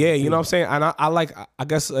good there. Yeah, you know what I'm saying? And I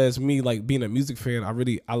guess as me like being a music fan,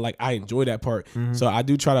 I enjoy that part. Mm-hmm. So I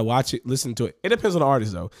do try to watch it, listen to it. It depends on the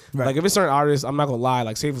artist though. Right. Like if it's certain artists, I'm not gonna lie.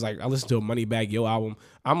 Like say if it's like I listen to a Moneybagg Yo album,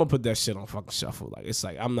 I'm gonna put that shit on fucking shuffle. Like it's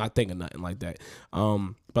like I'm not thinking nothing like that.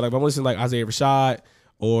 But like if I'm listening to like Isaiah Rashad,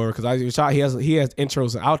 or because Isaiah Rashad, he has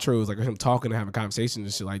intros and outros, like him talking and having conversations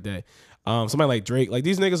and shit like that. Somebody like Drake, like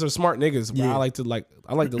these niggas are smart niggas. But I like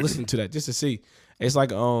to listen to that just to see. It's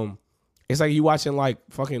like you watching like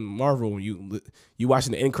fucking Marvel when you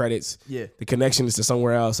watching the end credits. Yeah, the connection is to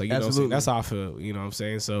somewhere else. Like you know what I'm saying? Absolutely. That's how I feel. You know what I'm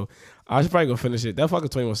saying? So I should probably go finish it. That fucking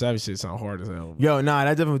 21 Savage shit sound hard as hell. Yo, nah,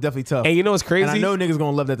 that definitely tough. And you know what's crazy? And I know niggas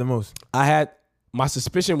gonna love that the most. My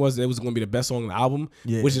suspicion was that it was gonna be the best song on the album,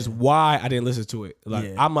 which is why I didn't listen to it.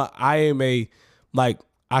 Like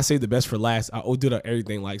I save the best for last. I do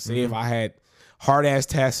everything. Like say if I had hard ass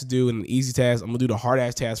tasks to do and an easy task, I'm gonna do the hard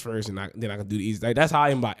ass task first, and then I can do the easy. Like, that's how I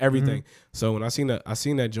am about everything. So when I seen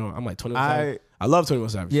that joint, I'm like 21 Savage. I love 21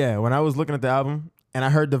 Savage. Yeah, when I was looking at the album, and I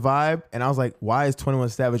heard the vibe, and I was like, "Why is 21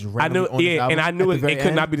 Savage randomly on this album?" And I knew it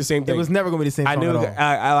could not be the same thing. It was never gonna be the same song at all.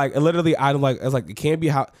 I like literally. I was like, it can't be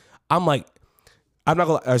how. I'm like, I'm not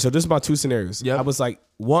gonna. So this is my two scenarios. Yep. I was like,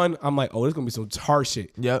 one, I'm like, oh, there's gonna be some hard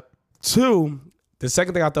shit. Yep. Two, the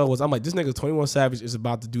second thing I thought was, I'm like, this nigga 21 Savage is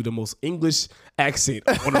about to do the most English accent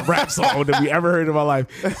on a rap song that we ever heard in my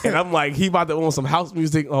life. And I'm like, he about to own some house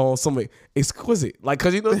music on something exquisite. Like,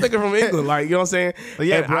 cause you know, nigga from England, like, you know what I'm saying?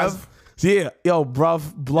 Yeah, and bruv. Yo,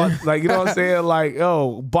 bruv, blood, like, you know what I'm saying? Like,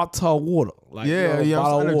 yo, bottle water. Like, Yeah, yo, you know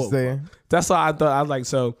bottle what I'm water. saying. That's why I thought, I was like,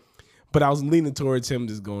 so, but I was leaning towards him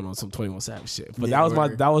just going on some 21 Savage shit. But Yeah,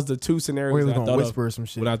 that was the two scenarios Or he was that I gonna thought whisper of some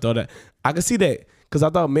shit. when I thought that. I could see that because I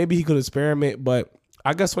thought maybe he could experiment, but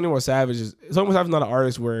I guess 21 Savage is not an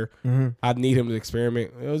artist where I need him to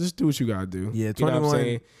experiment. Yo, just do what you gotta do. Yeah, you know 21. what I'm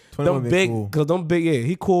saying? 21 Them been big, cool. cause them big, yeah,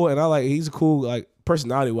 he cool, and he's cool, like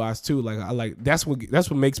personality wise too. Like I like that's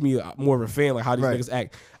what makes me more of a fan. Like how these Right. niggas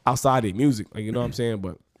act outside their music. Like you know what I'm saying?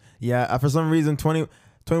 But Yeah, for some reason, 21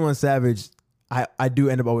 Savage, I do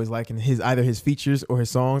end up always liking either his features or his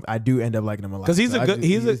songs. I do end up liking him a lot. because he's So a I good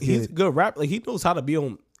just- he's a good rapper. Like he knows how to be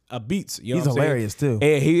on beats. You know He's what I'm saying? hilarious too.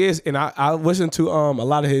 And he is, and I listen to a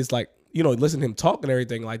lot of his like, you know, listen to him talk and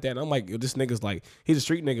everything like that. And I'm like, yo, this nigga's like, he's a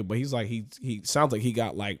street nigga, but he's like, he sounds like he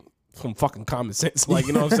got like some fucking common sense, like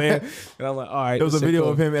you know what I'm saying? And I'm like, all right. There was a this shit video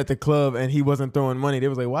cool. of him at the club and he wasn't throwing money. They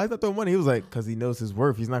was like, why is that throwing money? He was like, because he knows his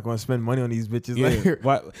worth. He's not going to spend money on these bitches. Yeah, Like,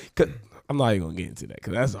 why? Cause I'm not even gonna get into that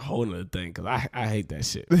because that's a whole nother thing. Because I hate that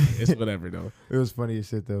shit. It's whatever though. it was funny as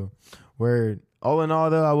shit though. Word. All in all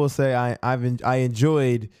though, I will say I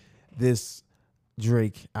enjoyed this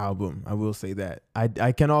Drake album. I will say that.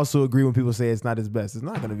 I can also agree when people say it's not his best. It's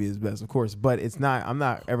not going to be his best, of course, but it's not. I'm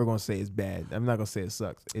not ever going to say it's bad. I'm not going to say it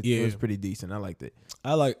sucks. It was pretty decent. I liked it.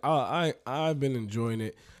 I've been enjoying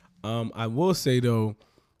it. I will say though,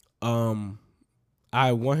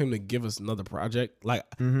 I want him to give us another project. Like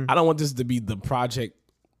I don't want this to be the project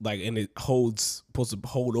like and it supposed to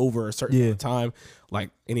hold over a certain amount of time like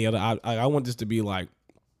any other. I want this to be like.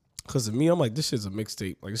 Cause of me, I'm like, this shit's a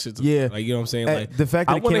mixtape. Like this shit's like, you know what I'm saying? Like the fact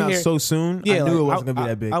that it came out so soon, I knew it wasn't gonna be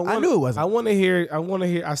that big. I knew it wasn't.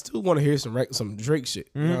 I still want to hear some Drake shit.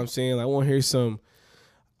 You know what I'm saying? Like, I want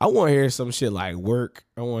to hear some shit like Work.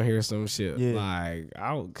 I want to hear some shit like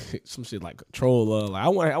some shit like Controller. Like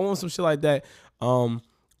I want some shit like that.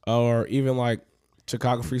 Or even like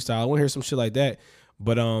Chicago Freestyle. I want to hear some shit like that.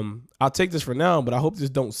 But I'll take this for now. But I hope this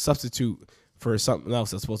don't substitute for something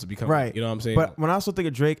else that's supposed to be coming. Right. You know what I'm saying? But when I also think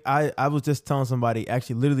of Drake, I was just telling somebody,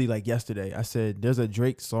 actually literally like yesterday, I said there's a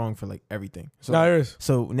Drake song for like everything. So, there is.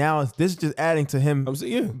 So now this is just adding to him I'm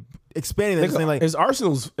saying, expanding that, saying like his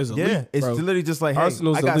arsenal is elite. yeah, it's bro. literally just like, hey,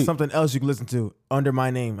 Arsenal's I got elite. something else you can listen to under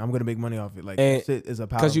my name. I'm gonna make money off it. Like And- that shit is a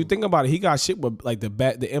power. Because you think about it, he got shit with like the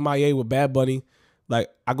MIA with Bad Bunny. Like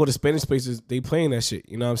I go to Spanish places, they playing that shit.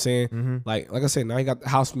 You know what I'm saying? Like I said, now he got the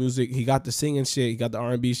house music, he got the singing shit, he got the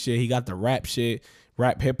R&B shit, he got the rap shit,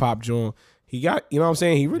 rap hip hop joint. He got, you know what I'm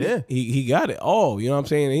saying? He really, he got it all. You know what I'm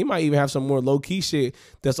saying? And he might even have some more low key shit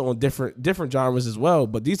that's on different genres as well.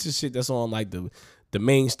 But these is shit that's on like the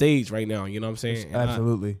main stage right now. You know what I'm saying? And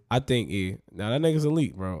absolutely. I think now that nigga's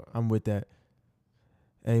elite, bro. I'm with that.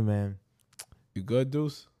 Hey man, You good,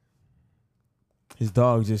 Deuce? his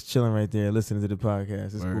dog just chilling right there, listening to the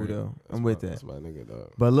podcast. It's cool though. I'm with that. That's my nigga,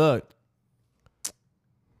 dog. But look,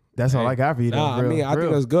 that's all I got for you. Nah, though, I mean, I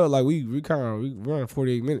think that's good. Like we running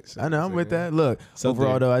 48 minutes. I know, I'm with that. Look, Something.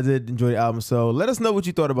 overall though, I did enjoy the album. So let us know what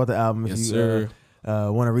you thought about the album. Yes, if you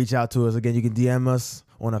sir. Want to reach out to us again, you can DM us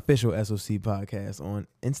on official SOC podcast on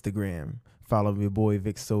Instagram. Follow your boy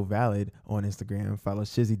Vic So Valid on Instagram. Follow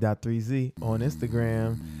Shizzy.3Z on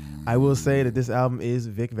Instagram. I will say that this album is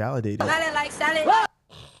Vic validated.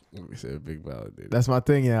 We said big validated. That's my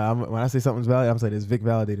thing. Yeah, when I say something's valid, I'm saying it's Vic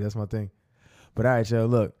validated. That's my thing. But all right, y'all.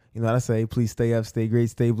 Look, you know what I say. Please stay up, stay great,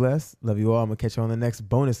 stay blessed. Love you all. I'm gonna catch you on the next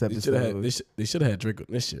bonus episode. They should have had Drake on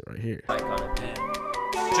this shit right here.